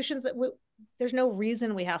 the solutions that there's no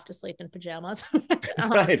reason we have to sleep in pajamas.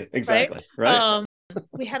 Right. Exactly. Right.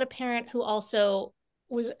 We had a parent who also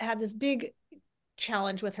had this big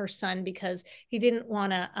challenge with her son because he didn't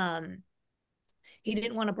want to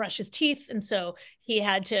brush his teeth, and so he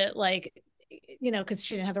had to, like, because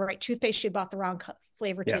she didn't have the right toothpaste, she bought the wrong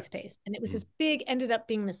flavor toothpaste, and it was this big, ended up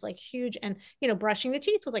being this like huge, and brushing the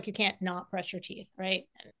teeth was like, you can't not brush your teeth, right?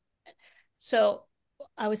 And so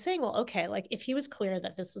I was saying, well, okay, like, if he was clear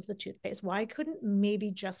that this was the toothpaste, why couldn't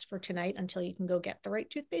maybe just for tonight, until you can go get the right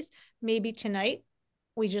toothpaste, maybe tonight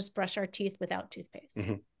we just brush our teeth without toothpaste,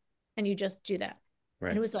 and you just do that. Right.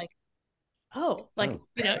 And it was like,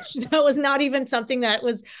 that was not even something that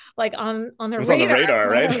was like on the radar,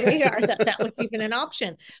 right? that was even an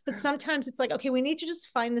option. But sometimes it's like, okay, we need to just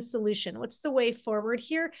find the solution. What's the way forward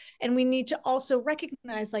here? And we need to also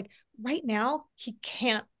recognize, like, right now, he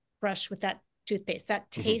can't brush with that toothpaste. That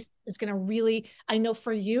taste is going to really, I know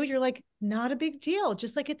for you, you're like, not a big deal.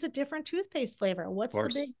 Just like, it's a different toothpaste flavor. What's the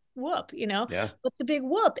big whoop? But the big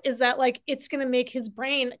whoop is that, like, it's going to make his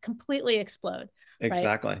brain completely explode.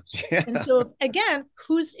 Exactly. Right? Yeah. And so again,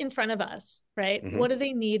 who's in front of us, right? What do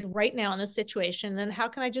they need right now in this situation? And how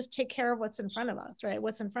can I just take care of what's in front of us, right?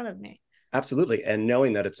 What's in front of me? Absolutely. And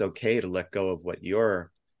knowing that it's okay to let go of what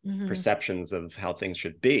your perceptions of how things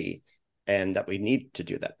should be, and that we need to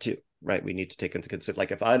do that too, right? We need to take into consideration,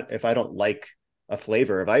 like, if I don't like a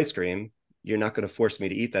flavor of ice cream, you're not going to force me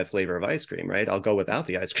to eat that flavor of ice cream, right? I'll go without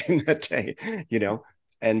the ice cream that day,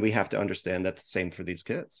 and we have to understand that the same for these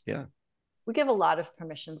kids. Yeah. We give a lot of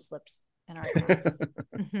permission slips in our class.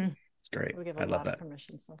 It's great. We give a lot of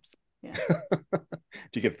permission slips. Yeah. Do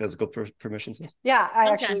you give physical permission slips?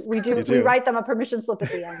 Yeah, we do. We write them a permission slip at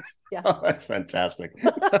the end. Yeah. Oh, that's fantastic.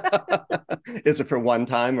 Is it for one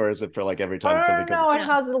time, or is it for like every time something comes? No, it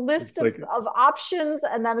has a list of options,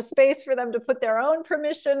 and then a space for them to put their own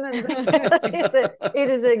permission. And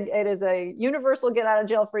it is a universal get out of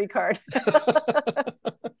jail free card.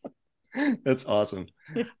 That's awesome.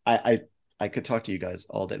 I could talk to you guys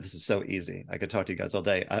all day. This is so easy. I could talk to you guys all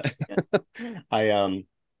day.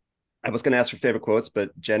 I was going to ask for favorite quotes,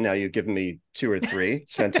 but Jen, now you've given me 2 or 3.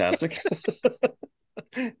 It's fantastic.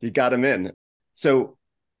 You got them in. So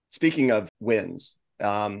speaking of wins,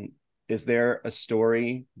 is there a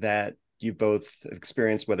story that you both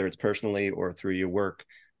experienced, whether it's personally or through your work,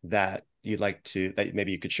 that you'd like to, that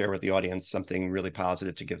maybe you could share with the audience, something really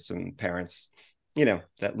positive to give some parents,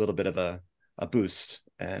 that little bit of a boost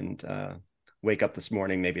and wake up this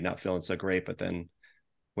morning, maybe not feeling so great, but then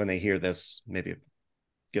when they hear this, maybe it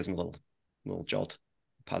gives them a little jolt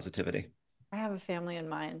of positivity. I have a family in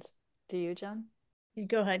mind. Do you, Jen? You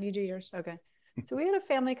go ahead. You do yours. Okay. So we had a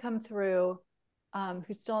family come through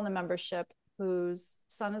who's still in the membership, whose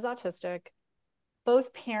son is autistic.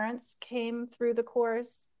 Both parents came through the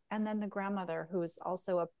course, and then the grandmother, who is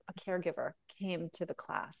also a caregiver, came to the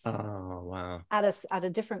class. Oh, wow. At a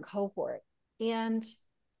different cohort. And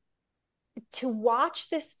to watch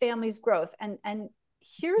this family's growth, and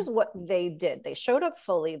here's what they did. They showed up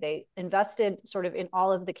fully. They invested sort of in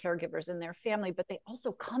all of the caregivers in their family, but they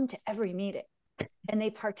also come to every meeting and they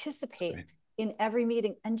participate in every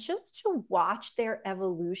meeting. And just to watch their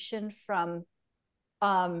evolution from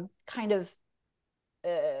kind of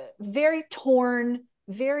very torn,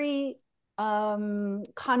 very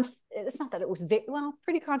it's not that it was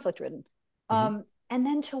pretty conflict ridden. And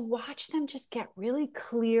then to watch them just get really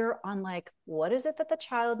clear on like, what is it that the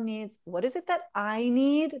child needs? What is it that I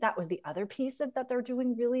need? That was the other piece that they're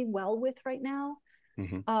doing really well with right now.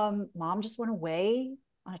 Mom just went away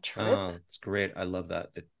on a trip. Oh, it's great. I love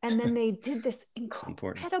that. And then they did this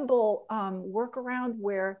incredible workaround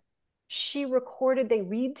where she recorded, they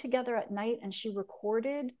read together at night, and she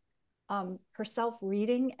recorded herself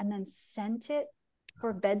reading and then sent it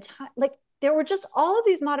for bedtime. Like, there were just all of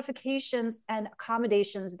these modifications and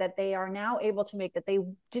accommodations that they are now able to make that they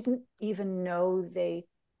didn't even know they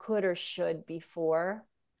could or should before.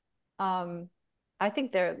 I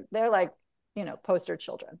think they're like, poster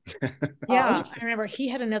children. Yeah. I remember he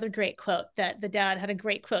had another great quote, that the dad had a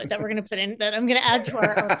great quote that we're going to put in, that I'm going to add to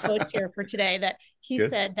our quotes here for today, that he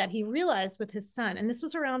said that he realized with his son, and this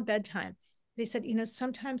was around bedtime, he said,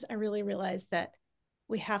 sometimes I really realized that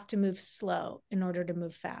we have to move slow in order to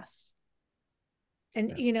move fast. And,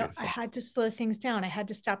 That's beautiful. I had to slow things down. I had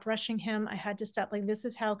to stop rushing him. I had to stop, like, this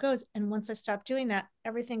is how it goes. And once I stopped doing that,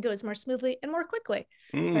 everything goes more smoothly and more quickly,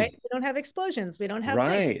 right? We don't have explosions. We don't have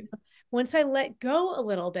things. Once I let go a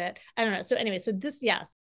little bit, I don't know. So anyway, so this,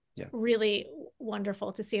 really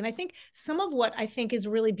wonderful to see. And I think some of what I think is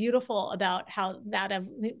really beautiful about how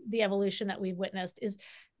the evolution that we've witnessed is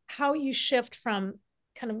how you shift from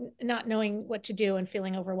kind of not knowing what to do and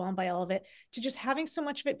feeling overwhelmed by all of it, to just having so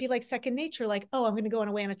much of it be like second nature. Like, oh, I'm going to go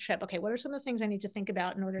away on a trip. Okay, what are some of the things I need to think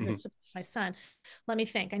about in order to support my son? Let me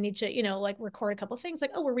think. I need to, like, record a couple of things,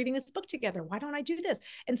 like, oh, we're reading this book together. Why don't I do this?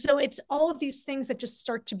 And so it's all of these things that just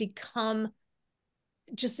start to become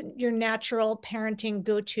just your natural parenting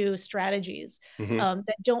go-to strategies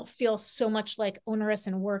that don't feel so much like onerous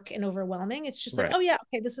and work and overwhelming. It's just like, oh yeah,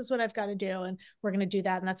 okay, this is what I've got to do, and we're going to do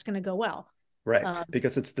that, and that's going to go well. Right.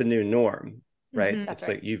 Because it's the new norm, right? It's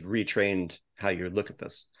right. like you've retrained how you look at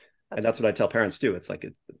this. That's what I tell parents too. It's like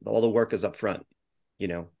all the work is up front.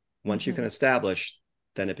 Once you can establish,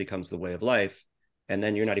 then it becomes the way of life. And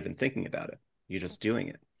then you're not even thinking about it. You're just doing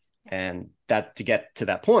it. And that, to get to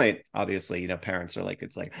that point, obviously, parents are like,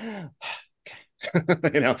 it's like, okay,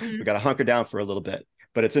 we got to hunker down for a little bit.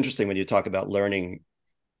 But it's interesting when you talk about learning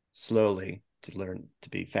slowly to learn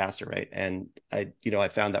to be faster, right? And I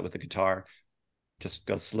found that with the guitar. Just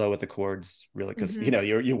go slow with the chords, really, because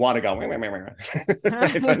you want to go right?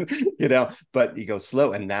 But you go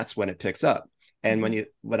slow, and that's when it picks up. And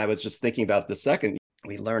when I was just thinking about the second,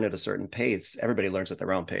 we learn at a certain pace. Everybody learns at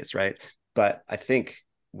their own pace, right? But I think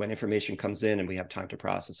when information comes in and we have time to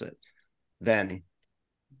process it, then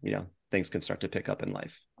things can start to pick up in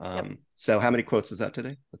life. So how many quotes is that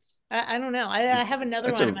today? I don't know. I have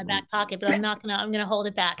another one in my back pocket, but I'm gonna hold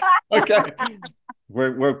it back. Okay.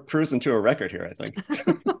 We're cruising to a record here, I think.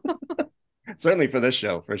 Certainly for this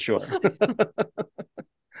show, for sure.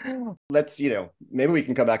 Let's, maybe we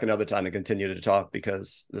can come back another time and continue to talk,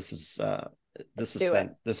 because this is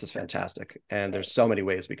fantastic. And there's so many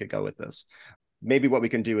ways we could go with this. Maybe what we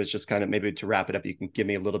can do is just kind of, maybe to wrap it up, you can give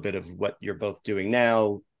me a little bit of what you're both doing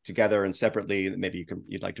now together and separately that maybe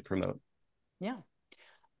you'd like to promote. Yeah.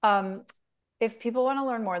 If people want to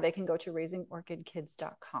learn more, they can go to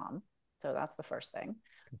raisingorchidkids.com. So that's the first thing.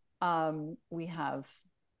 We have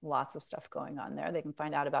lots of stuff going on there. They can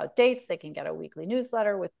find out about dates. They can get a weekly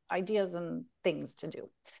newsletter with ideas and things to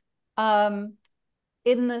do.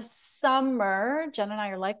 In the summer, Jen and I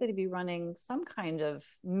are likely to be running some kind of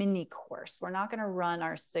mini course. We're not going to run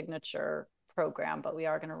our signature program, but we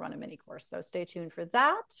are going to run a mini course. So stay tuned for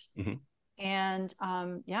that. Mm-hmm. And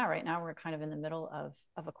right now we're kind of in the middle of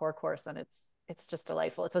a core course, and it's just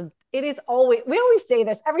delightful. It is always, we always say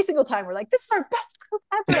this every single time. We're like, this is our best group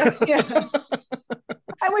ever. Yeah.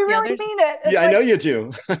 And we really mean it. It's I know you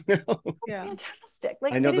do. I know. Yeah. Fantastic.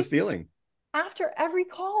 Like, I know the feeling. After every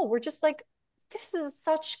call, we're just like, this is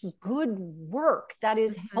such good work that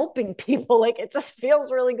is helping people. Like, it just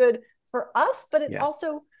feels really good for us, but it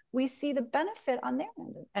also, we see the benefit on their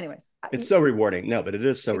end. Anyways. It's so rewarding. No, but it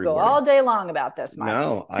is so rewarding. Go all day long about this, Mark.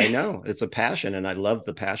 No, I know. It's a passion, and I love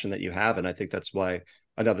the passion that you have. And I think that's why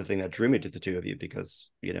another thing that drew me to the two of you,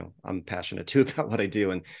 because, you know, I'm passionate too about what I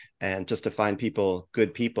do, and just to find people,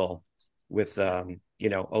 good people with, you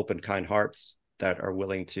know, open, kind hearts that are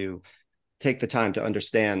willing to take the time to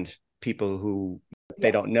understand people who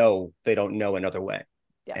they don't know another way.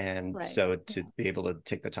 Yeah. And so to be able to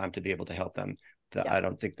take the time to be able to help them, I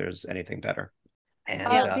don't think there's anything better.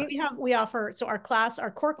 And we offer, so our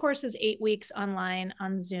core course is 8 weeks online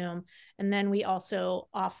on Zoom. And then we also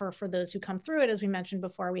offer, for those who come through it, as we mentioned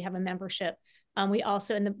before, we have a membership. We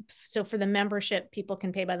also, so for the membership, people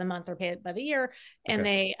can pay by the month or pay it by the year, and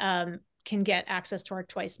they can get access to our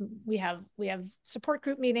we have support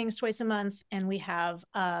group meetings twice a month, and we have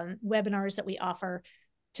webinars that we offer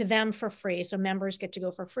to them for free. So members get to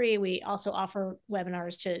go for free. We also offer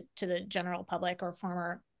webinars to the general public or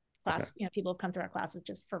former class, you know, people have come through our classes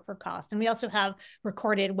just for cost. And we also have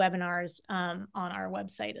recorded webinars on our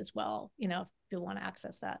website as well, you know, if you want to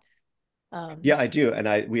access that. Yeah, I do.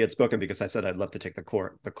 And we had spoken, because I said I'd love to take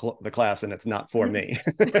the class, and it's not for me.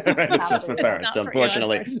 Right? It's just for parents,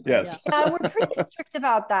 unfortunately. Yes. We're pretty strict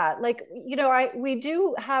about that. Like, you know, we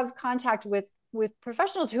do have contact with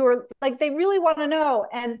professionals who are like, they really want to know,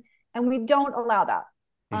 and we don't allow that.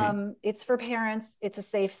 It's for parents. It's a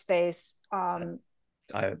safe space.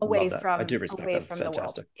 I away love that. From I do respect away that. from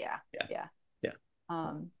fantastic. The world. Yeah.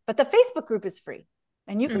 But the Facebook group is free,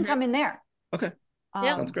 and you can come in there. Okay.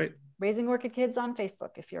 Sounds great. Raising Orchid Kids on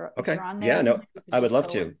Facebook. If you're on there. Yeah, no, I would love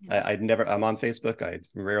to. I'm on Facebook. I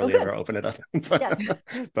rarely ever open it up.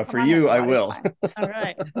 But for you, I will. All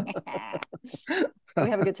right. We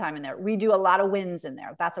have a good time in there. We do a lot of wins in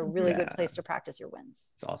there. That's a really good place to practice your wins.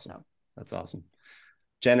 It's awesome. So. That's awesome.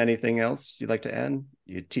 Jen, anything else you'd like to add?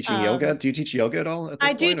 You teaching yoga? Do you teach yoga at all?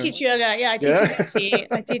 I do teach yoga. Yeah, I teach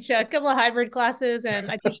I teach a couple of hybrid classes, and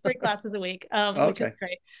I teach 3 classes a week, which is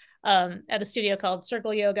great. At a studio called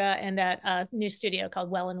Circle Yoga, and at a new studio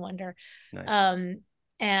called Well and Wonder. Nice.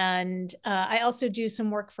 And I also do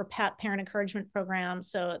some work for parent encouragement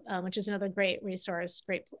programs, so which is another great resource.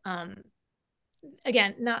 Great.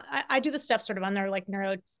 Again, I do the stuff sort of on their like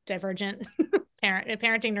neurodivergent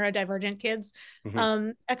parenting neurodivergent kids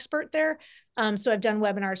expert there. So I've done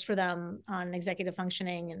webinars for them on executive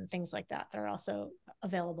functioning and things like that are also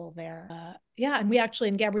available there. And we actually,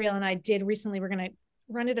 and Gabrielle and I did recently, we're going to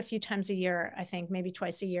run it a few times a year, I think maybe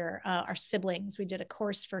twice a year. Our siblings, we did a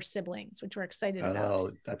course for siblings, which we're excited about.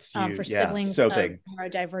 Oh, that's huge. For siblings, so big.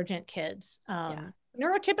 Neurodivergent kids,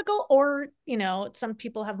 neurotypical, or, you know, some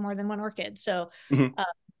people have more than one Orchid. So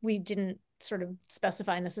we didn't sort of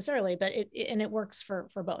specify necessarily, but it works for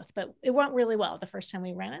both, but it went really well the first time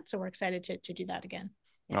we ran it. So we're excited to do that again.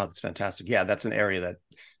 Oh, that's fantastic. Yeah. That's an area that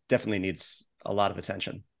definitely needs a lot of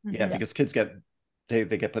attention. Because kids they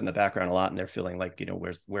get put in the background a lot, and they're feeling like, you know,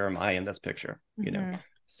 where am I in this picture? You know?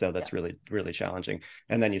 So that's really, really challenging.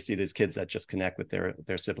 And then you see these kids that just connect with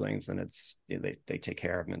their siblings, and it's, you know, they take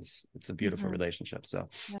care of them. And it's a beautiful relationship. So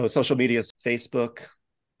social media, Facebook,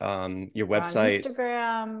 your website,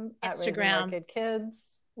 Instagram, at Raising Orchid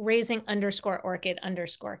Kids,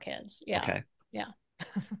 raising_Orchid_kids. Yeah. Okay. Yeah.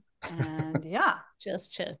 And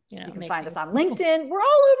just to, you know, you can find us on LinkedIn. We're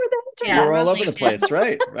all over the internet. We're all over the place.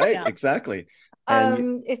 Right. Exactly.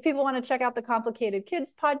 And if people want to check out the Complicated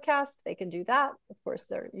Kids podcast, they can do that. Of course,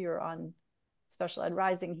 you're on Special Ed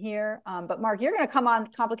Rising here. But Mark, you're going to come on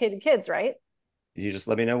Complicated Kids, right? You just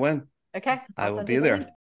let me know when. Okay. I will be there.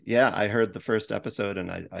 Yeah, I heard the first episode, and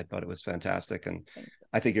I thought it was fantastic. And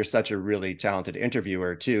I think you're such a really talented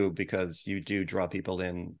interviewer too, because you do draw people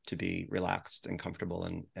in to be relaxed and comfortable.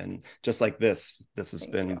 And just like this has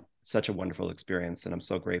been such a wonderful experience. And I'm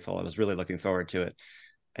so grateful. I was really looking forward to it.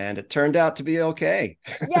 And it turned out to be okay.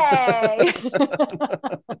 Yay!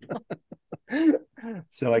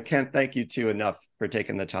 So I can't thank you two enough for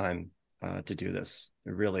taking the time to do this.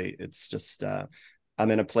 It's just,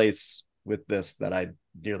 I'm in a place with this that I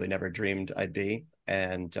nearly never dreamed I'd be.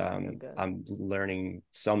 And I'm learning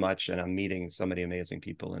so much, and I'm meeting so many amazing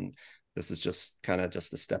people. And this is just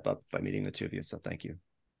a step up by meeting the two of you. So thank you.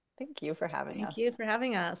 Thank you for having us. Thank you for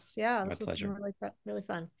having us. Yeah, My pleasure. Really, really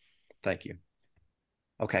fun. Thank you.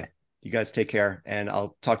 Okay. You guys take care, and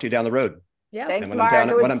I'll talk to you down the road. Yeah. Thanks, when Mark.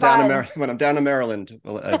 When I'm down in Maryland,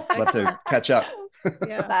 I'd love to catch up.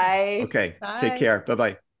 Yeah. Bye. Okay. Bye. Take care.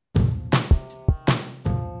 Bye-bye.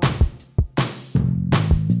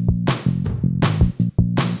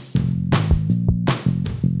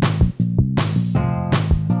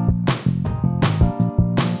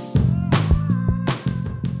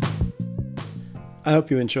 I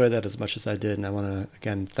hope you enjoyed that as much as I did, and I want to,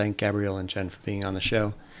 again, thank Gabriele and Jen for being on the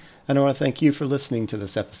show. And I want to thank you for listening to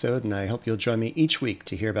this episode, and I hope you'll join me each week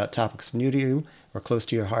to hear about topics new to you or close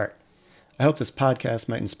to your heart. I hope this podcast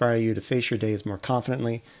might inspire you to face your days more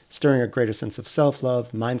confidently, stirring a greater sense of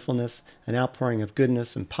self-love, mindfulness, an outpouring of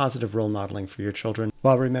goodness, and positive role modeling for your children,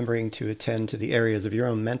 while remembering to attend to the areas of your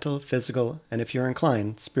own mental, physical, and if you're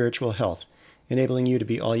inclined, spiritual health, enabling you to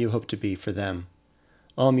be all you hope to be for them.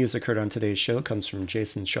 All music heard on today's show comes from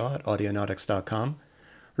Jason Shaw at audionautics.com.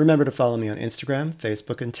 Remember to follow me on Instagram,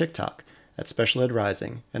 Facebook, and TikTok at Special Ed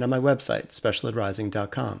Rising, and on my website,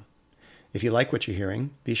 specialedrising.com. If you like what you're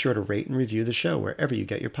hearing, be sure to rate and review the show wherever you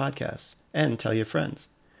get your podcasts, and tell your friends.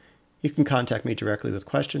 You can contact me directly with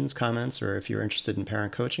questions, comments, or if you're interested in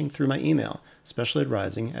parent coaching, through my email,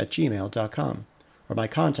 specialedrising@gmail.com, or my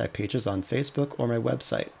contact pages on Facebook or my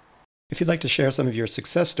website. If you'd like to share some of your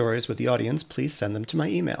success stories with the audience, please send them to my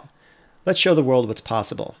email. Let's show the world what's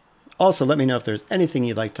possible. Also, let me know if there's anything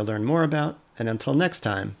you'd like to learn more about. And until next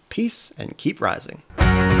time, peace and keep rising.